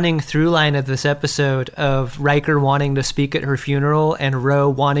of running through line of this episode of Riker wanting to speak at her funeral and Ro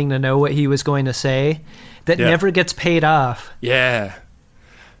wanting to know what he was going to say that never gets paid off. Yeah.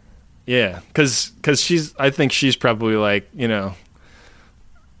 Yeah, because I think she's probably like, you know,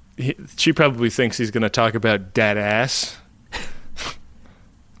 she probably thinks he's going to talk about dead ass.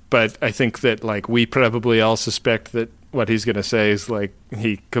 But I think that like we probably all suspect that what he's going to say is like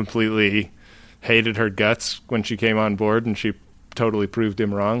he completely hated her guts when she came on board and she totally proved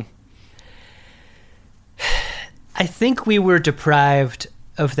him wrong. I think we were deprived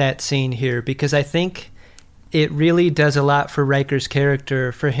of that scene here because I think it really does a lot for Riker's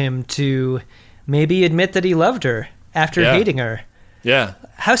character for him to maybe admit that he loved her after hating her. Yeah.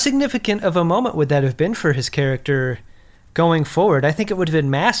 How significant of a moment would that have been for his character going forward? I think it would have been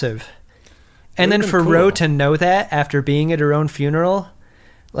massive. And then for Ro to know that after being at her own funeral,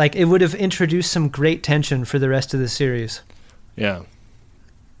 like it would have introduced some great tension for the rest of the series. Yeah.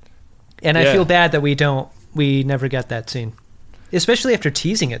 And I feel bad that we never got that scene. Especially after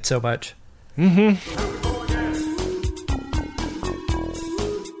teasing it so much. Mm-hmm.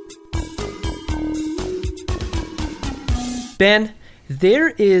 Ben, there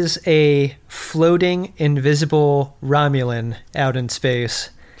is a floating invisible Romulan out in space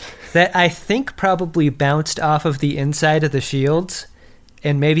that I think probably bounced off of the inside of the shields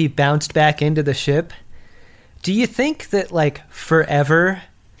and maybe bounced back into the ship. Do you think that, like, forever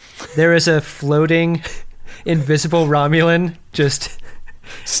there is a floating invisible Romulan just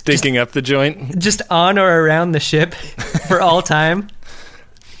stinking up the joint? Just on or around the ship for all time?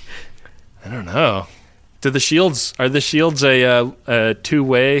 I don't know. Are the shields a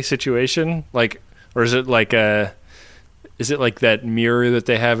two-way situation? Like, or is it like that mirror that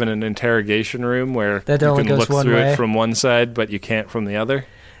they have in an interrogation room where that you only can goes look one through way? It from one side, but you can't from the other?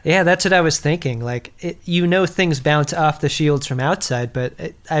 Yeah, that's what I was thinking. Like, things bounce off the shields from outside, but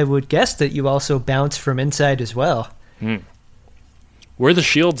I would guess that you also bounce from inside as well. Were the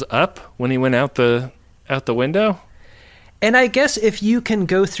shields up when he went out the window? And I guess if you can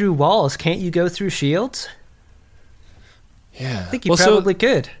go through walls, can't you go through shields? Yeah. I think you probably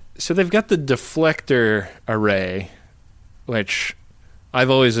could. So they've got the deflector array, which I've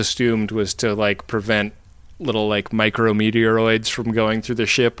always assumed was to, like, prevent little, like, micrometeoroids from going through the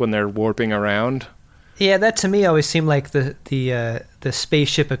ship when they're warping around. Yeah, that to me always seemed like the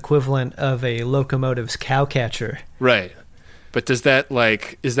spaceship equivalent of a locomotive's cowcatcher. Right. But is that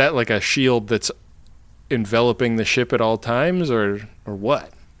like a shield that's enveloping the ship at all times, or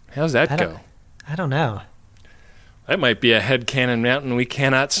what? How's that go? I don't know. That might be a headcanon mountain we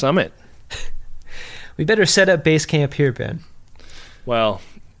cannot summit. We better set up base camp here, Ben. Well,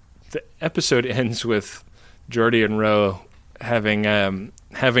 the episode ends with Geordi and Ro having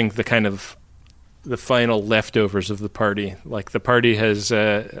the kind of the final leftovers of the party. Like, the party has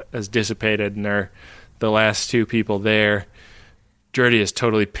dissipated, and they're the last two people there. Geordi is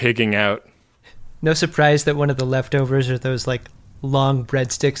totally pigging out. No surprise that one of the leftovers are those, like, long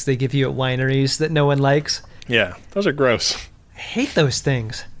breadsticks they give you at wineries that no one likes. Yeah, those are gross. I hate those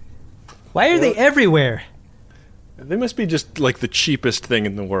things. Why are they everywhere? They must be just, like, the cheapest thing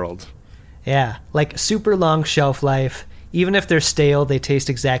in the world. Yeah, like, super long shelf life. Even if they're stale, they taste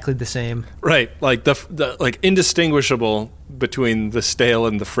exactly the same. Right, like the like indistinguishable between the stale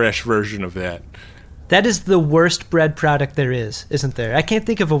and the fresh version of that. That is the worst bread product there is, isn't there? I can't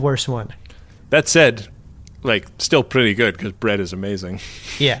think of a worse one. That said, like, still pretty good because bread is amazing.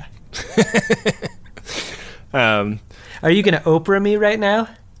 Yeah. Are you going to Oprah me right now?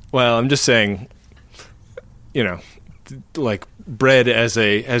 Well, I'm just saying, you know, like, bread as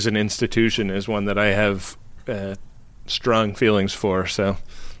an institution is one that I have strong feelings for. So,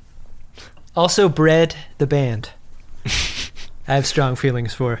 also bread, the band, I have strong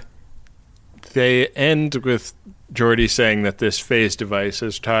feelings for. They end with Geordi saying that this phase device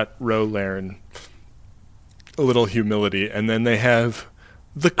has taught Romulan a little humility, and then they have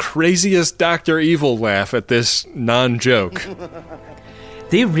the craziest Dr. Evil laugh at this non-joke.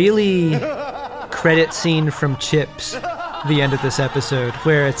 They really credit scene from Chips the end of this episode,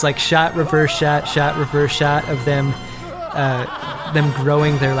 where it's like shot, reverse shot of them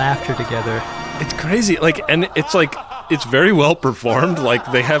growing their laughter together. It's crazy. Like, and it's like, it's very well performed.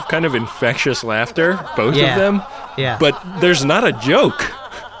 Like, they have kind of infectious laughter, both of them. Yeah. But there's not a joke.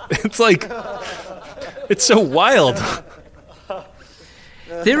 It's like, it's so wild.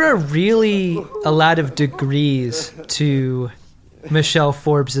 There are really a lot of degrees to Michelle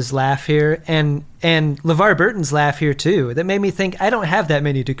Forbes' laugh here, and LeVar Burton's laugh here too. That made me think I don't have that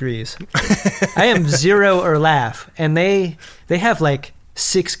many degrees. I am zero or laugh, and they have like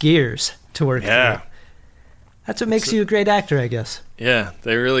 6 gears to work through. That's what makes you a great actor, I guess. Yeah,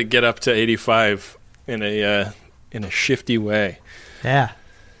 they really get up to 85 in a shifty way. Yeah.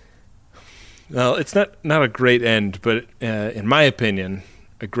 Well, it's not a great end, but in my opinion,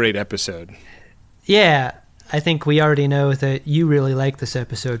 a great episode. Yeah, I think we already know that you really like this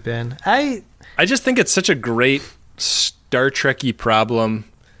episode, Ben. I just think it's such a great Star Trek-y problem.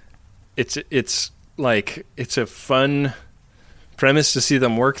 It's like, it's a fun premise to see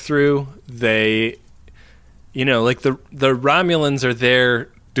them work through. They, you know, like the Romulans are there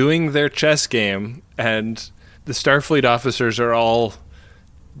doing their chess game, and the Starfleet officers are all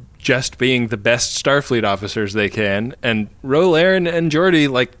just being the best Starfleet officers they can, and Romulan and Geordi,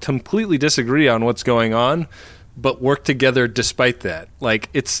 like, completely disagree on what's going on, but work together despite that. Like,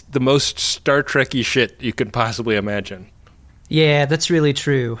 it's the most Star Trek-y shit you could possibly imagine. Yeah, that's really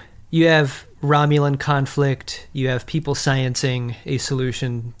true. You have Romulan conflict, you have people sciencing a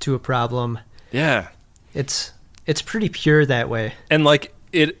solution to a problem. Yeah. It's pretty pure that way. And, like,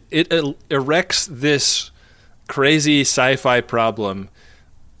 it erects this crazy sci-fi problem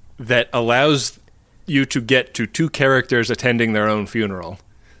that allows you to get to two characters attending their own funeral.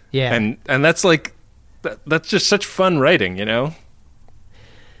 Yeah. And that's like, that's just such fun writing, you know?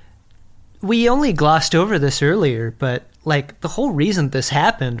 We only glossed over this earlier, but like the whole reason this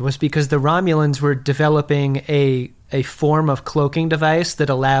happened was because the Romulans were developing a form of cloaking device that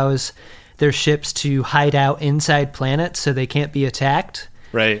allows their ships to hide out inside planets so they can't be attacked.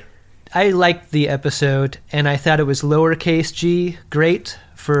 Right. I liked the episode, and I thought it was lowercase g great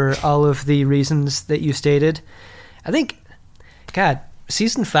for all of the reasons that you stated. I think, God,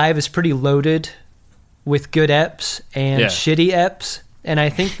 Season 5 is pretty loaded with good eps and shitty eps, and I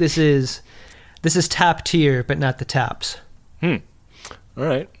think this is top tier, but not the tops. All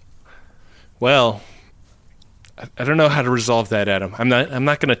right. Well, I don't know how to resolve that, Adam. I'm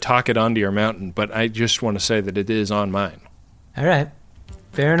not going to talk it onto your mountain, but I just want to say that it is on mine. All right.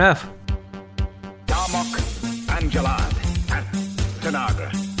 Fair enough. Darmok, Angelad, and Tanagra.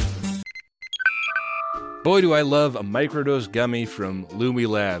 Boy, do I love a microdose gummy from Lumi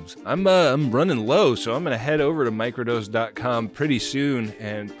Labs. I'm running low, so I'm going to head over to microdose.com pretty soon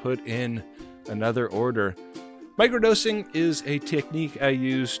and put in another order. Microdosing is a technique I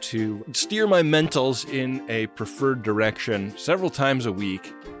use to steer my mentals in a preferred direction several times a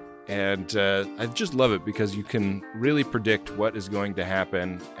week. And I just love it because you can really predict what is going to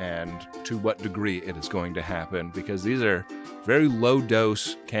happen and to what degree it is going to happen, because these are very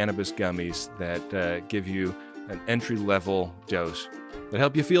low-dose cannabis gummies that give you an entry-level dose that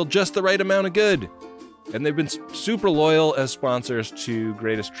help you feel just the right amount of good. And they've been super loyal as sponsors to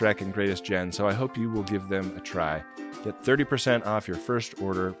Greatest Trek and Greatest Gen, so I hope you will give them a try. Get 30% off your first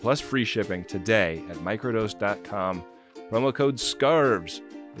order plus free shipping today at microdose.com. Promo code SCARVES.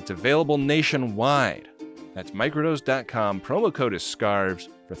 It's available nationwide. That's microdose.com. Promo code is SCARVES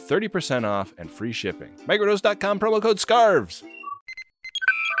for 30% off and free shipping. Microdose.com, promo code SCARVES.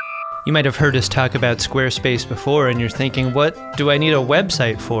 You might have heard us talk about Squarespace before, and you're thinking, what do I need a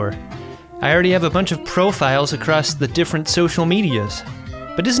website for? I already have a bunch of profiles across the different social medias.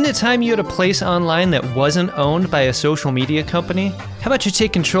 But isn't it time you had a place online that wasn't owned by a social media company? How about you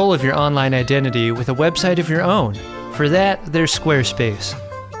take control of your online identity with a website of your own? For that, there's Squarespace.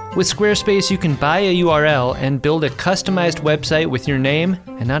 With Squarespace, you can buy a URL and build a customized website with your name,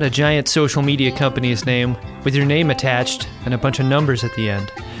 and not a giant social media company's name, with your name attached and a bunch of numbers at the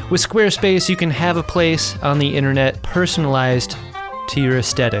end. With Squarespace, you can have a place on the internet personalized to your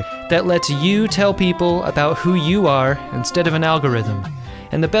aesthetic that lets you tell people about who you are instead of an algorithm.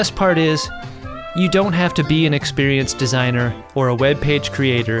 And the best part is, you don't have to be an experienced designer or a web page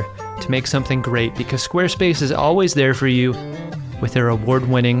creator to make something great, because Squarespace is always there for you with their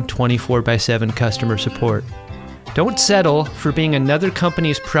award-winning 24/7 customer support. Don't settle for being another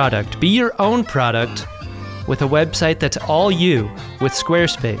company's product. Be your own product with a website that's all you with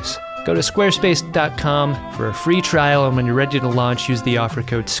Squarespace. Go to squarespace.com for a free trial, and when you're ready to launch, use the offer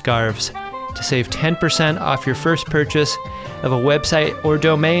code SCARVES to save 10% off your first purchase of a website or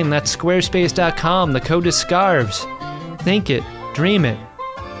domain. That's squarespace.com. The code is SCARVES. Think it, dream it,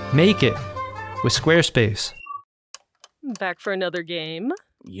 make it with Squarespace. Back for another game.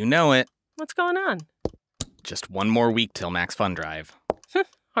 You know it. What's going on? Just one more week till Max Fun Drive.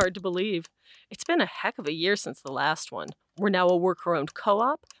 Hard to believe. It's been a heck of a year since the last one. We're now a worker-owned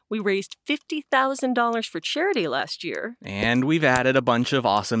co-op. We raised $50,000 for charity last year. And we've added a bunch of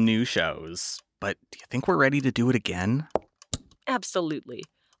awesome new shows. But do you think we're ready to do it again? Absolutely.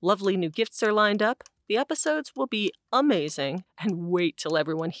 Lovely new gifts are lined up. The episodes will be amazing, and wait till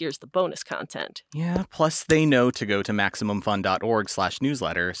everyone hears the bonus content. Yeah, plus they know to go to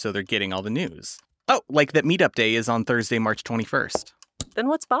MaximumFun.org/newsletter, so they're getting all the news. Oh, like that Meetup Day is on Thursday, March 21st. Then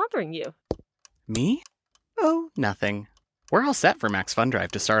what's bothering you? Me? Oh, nothing. We're all set for Max Fun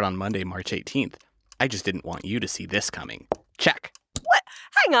Drive to start on Monday, March 18th. I just didn't want you to see this coming. Check. What?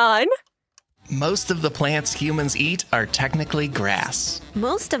 Hang on. Most of the plants humans eat are technically grass.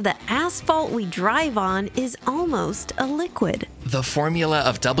 Most of the asphalt we drive on is almost a liquid. The formula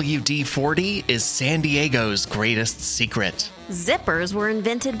of WD-40 is San Diego's greatest secret. Zippers were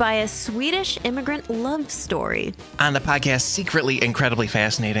invented by a Swedish immigrant love story. On the podcast Secretly Incredibly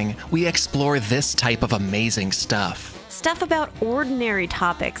Fascinating, we explore this type of amazing stuff. Stuff about ordinary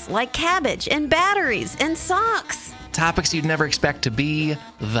topics like cabbage and batteries and socks. Topics you'd never expect to be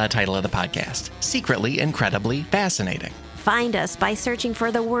the title of the podcast. Secretly Incredibly Fascinating. Find us by searching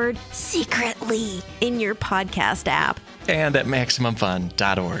for the word secretly in your podcast app. And at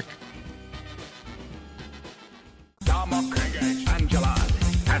MaximumFun.org.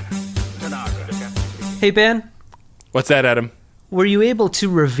 Hey, Ben. What's that, Adam? were you able to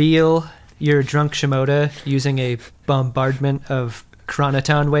reveal your drunk Shimoda using a bombardment of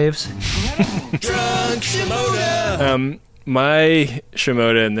chronoton waves? Drunk Shimoda! My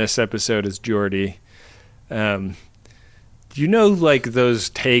Shimoda in this episode is Geordi. Do you know, like, those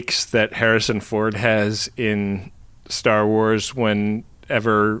takes that Harrison Ford has in Star Wars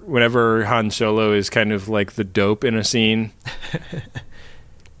whenever Han Solo is kind of like the dope in a scene?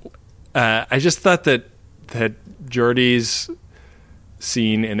 I just thought that Geordi's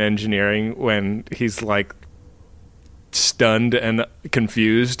scene in engineering when he's like stunned and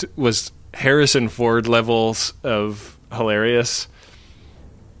confused was Harrison Ford levels of hilarious.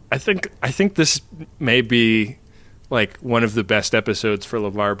 I think this may be like one of the best episodes for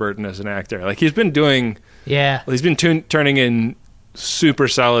LeVar Burton as an actor. Like, he's been doing, he's been turning in super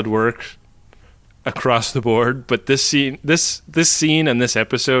solid work across the board, but this scene and this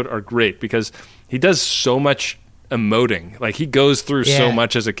episode are great because he does so much emoting. Like, he goes through so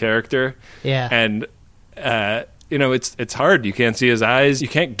much as a character. Yeah. And it's hard. You can't see his eyes. You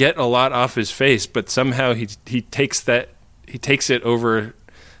can't get a lot off his face, but somehow he takes it over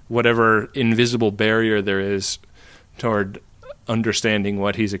whatever invisible barrier there is toward understanding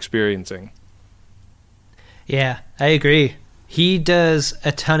what he's experiencing. Yeah, I agree. He does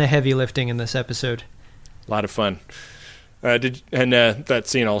a ton of heavy lifting in this episode. A lot of fun. That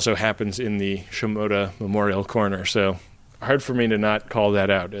scene also happens in the Shimoda Memorial Corner, so hard for me to not call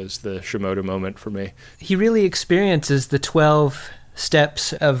that out as the Shimoda moment for me. He really experiences the 12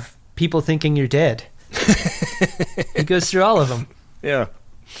 steps of people thinking you're dead. He goes through all of them. Yeah.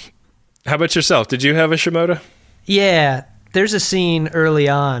 How about yourself? Did you have a Shimoda? Yeah, there's a scene early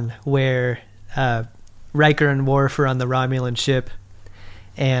on where Riker and Worf are on the Romulan ship,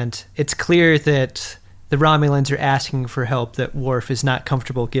 and it's clear that the Romulans are asking for help that Worf is not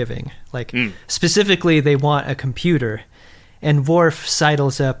comfortable giving. Like, specifically, they want a computer. And Worf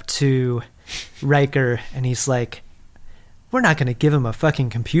sidles up to Riker, and he's like, we're not going to give him a fucking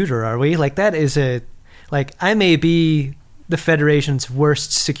computer, are we? Like, that is I may be the Federation's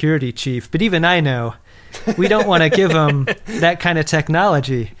worst security chief, but even I know we don't want to give him that kind of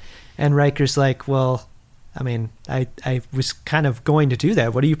technology. And Riker's like, well, I mean, I was kind of going to do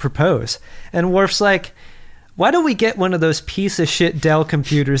that. What do you propose? And Worf's like, why don't we get one of those piece of shit Dell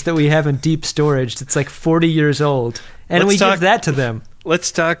computers that we have in deep storage that's like 40 years old, and give that to them?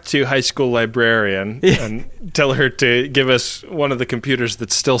 Let's talk to high school librarian and tell her to give us one of the computers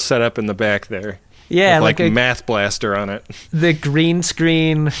that's still set up in the back there. Yeah, with like a Math Blaster on it. The green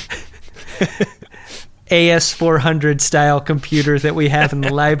screen AS400 style computer that we have in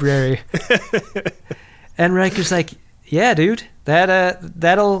the library. And Riker's like, yeah, dude,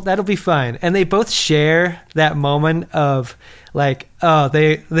 that'll be fine. And they both share that moment of like, oh,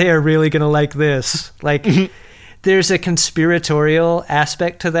 they are really gonna like this. Like, there's a conspiratorial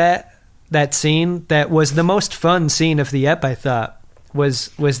aspect to that scene that was the most fun scene of the ep, I thought, was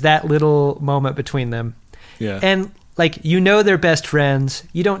that little moment between them. Yeah. And like, they're best friends.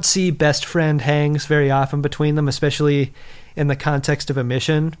 You don't see best friend hangs very often between them, especially in the context of a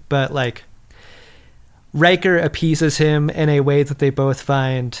mission, but like, Riker appeases him in a way that they both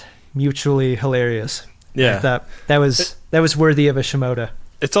find mutually hilarious. Yeah. I thought that was worthy of a Shimoda.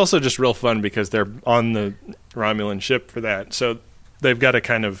 It's also just real fun because they're on the Romulan ship for that. So they've got a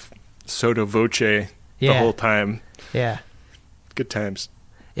kind of sotto voce the whole time. Yeah. Good times.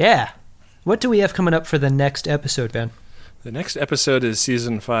 Yeah. What do we have coming up for the next episode, Ben? The next episode is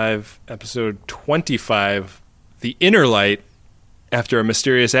Season 5, Episode 25, The Inner Light. After a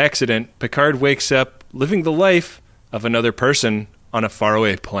mysterious accident, Picard wakes up living the life of another person on a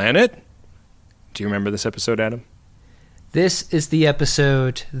faraway planet. Do you remember this episode, Adam? This is the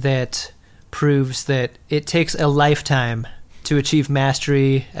episode that proves that it takes a lifetime to achieve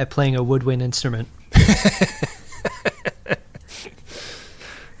mastery at playing a woodwind instrument.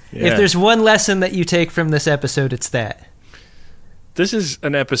 If there's one lesson that you take from this episode, it's that. This is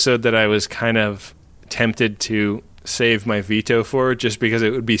an episode that I was kind of tempted to save my veto for, just because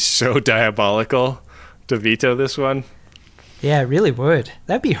it would be so diabolical to veto this one. Yeah, it really would.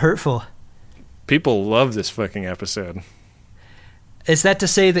 That'd be hurtful. People love this fucking episode. Is that to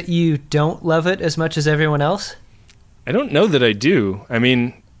say that you don't love it as much as everyone else? I don't know that I do. I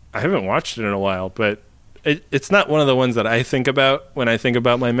mean, I haven't watched it in a while, but it's not one of the ones that I think about when I think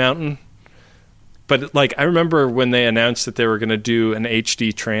about my mountain. But like, I remember when they announced that they were going to do an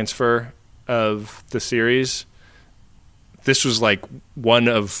HD transfer of the series. This was like one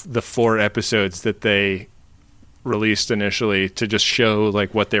of the 4 episodes that they released initially to just show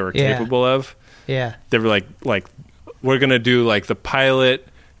like what they were capable of. Yeah. They were like we're going to do like the pilot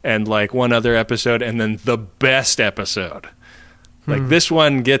and like one other episode and then the best episode. Like, this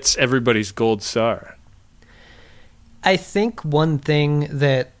one gets everybody's gold star. I think one thing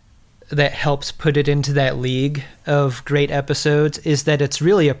that helps put it into that league of great episodes is that it's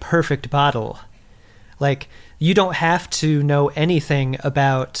really a perfect bottle. Like, you don't have to know anything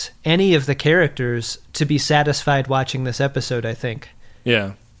about any of the characters to be satisfied watching this episode, I think.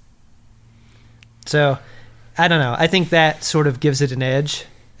 Yeah. So, I don't know. I think that sort of gives it an edge.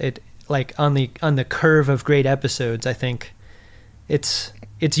 It, like, on the curve of great episodes, I think it's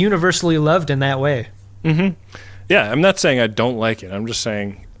universally loved in that way. Mm-hmm. Yeah, I'm not saying I don't like it. I'm just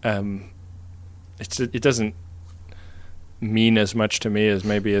saying it doesn't mean as much to me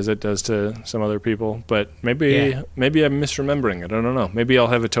as it does to some other people. But maybe I'm misremembering it. I don't know. Maybe I'll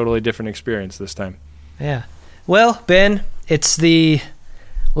have a totally different experience this time. Yeah. Well, Ben, it's the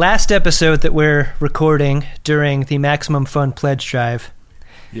last episode that we're recording during the Maximum Fun Pledge Drive.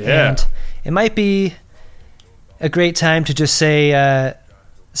 Yeah. And it might be a great time to just say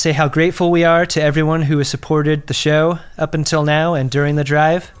how grateful we are to everyone who has supported the show up until now and during the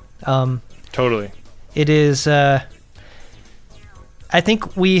drive. Totally. It is... I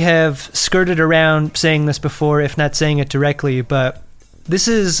think we have skirted around saying this before, if not saying it directly, but this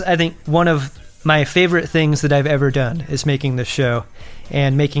is, I think, one of my favorite things that I've ever done is making this show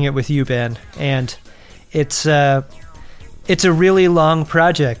and making it with you, Ben. And it's a really long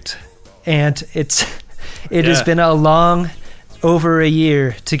project, and it has been a long over a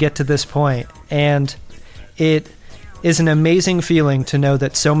year to get to this point, and it is an amazing feeling to know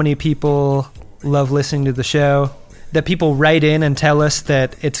that so many people love listening to the show, that people write in and tell us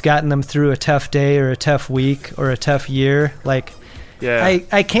that it's gotten them through a tough day or a tough week or a tough year. Like,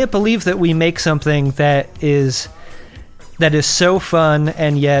 I can't believe that we make something that is so fun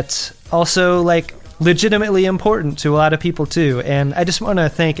and yet also, like, legitimately important to a lot of people too. And I just want to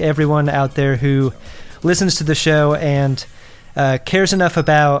thank everyone out there who listens to the show and cares enough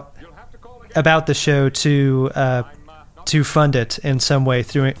about the show to fund it in some way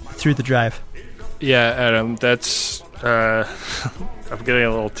through the drive. Yeah, Adam, that's I'm getting a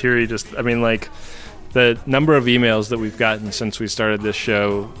little teary. The number of emails that we've gotten since we started this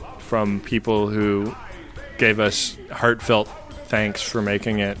show from people who gave us heartfelt thanks for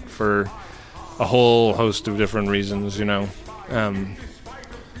making it for a whole host of different reasons,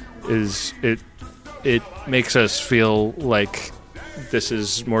 it makes us feel like this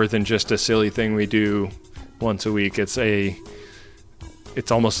is more than just a silly thing we do once a week. It's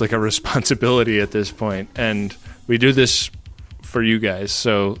almost like a responsibility at this point, and we do this for you guys,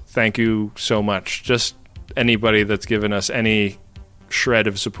 so thank you so much. Just anybody that's given us any shred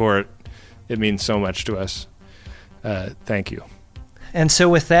of support, it means so much to us. Thank you. And so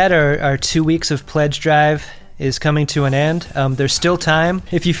with that, our 2 weeks of pledge drive is coming to an end. There's still time.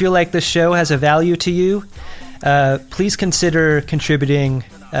 If you feel like this show has a value to you, please consider contributing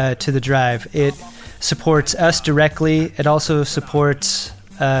to the drive. It supports us directly. It also supports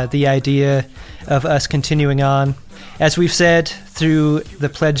the idea of us continuing on. As we've said through the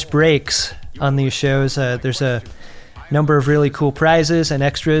pledge breaks on these shows, there's a number of really cool prizes and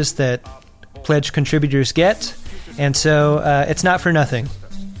extras that pledge contributors get, and so it's not for nothing.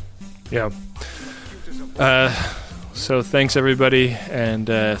 Yeah. So thanks, everybody, and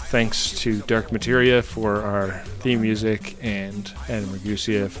thanks to Dark Materia for our theme music and Adam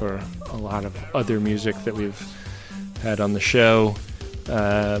Ragusia for a lot of other music that we've had on the show.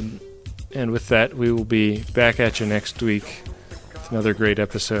 And with that, we will be back at you next week with another great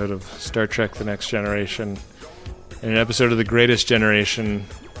episode of Star Trek The Next Generation, and an episode of The Greatest Generation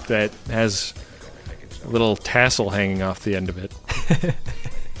that has a little tassel hanging off the end of it.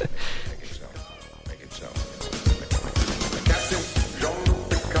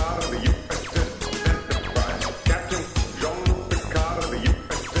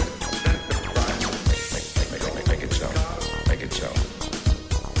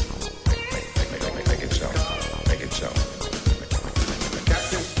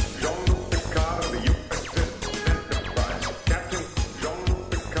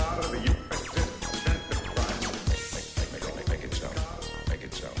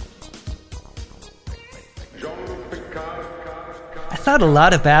 I thought a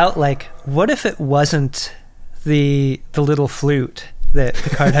lot about, like, what if it wasn't the little flute that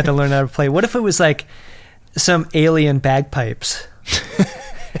Picard had to learn how to play? What if it was like some alien bagpipes?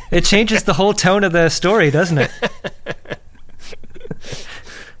 It changes the whole tone of the story, doesn't it?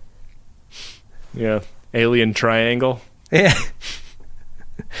 Yeah, alien triangle. Yeah.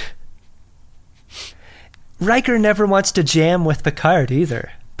 Riker never wants to jam with Picard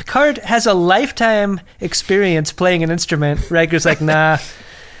either. Picard has a lifetime experience playing an instrument. Riker's like, nah,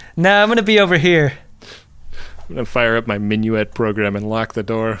 I'm going to be over here. I'm going to fire up my Minuet program and lock the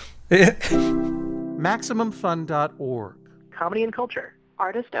door. MaximumFun.org. Comedy and culture.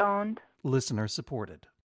 Artist owned. Listener supported.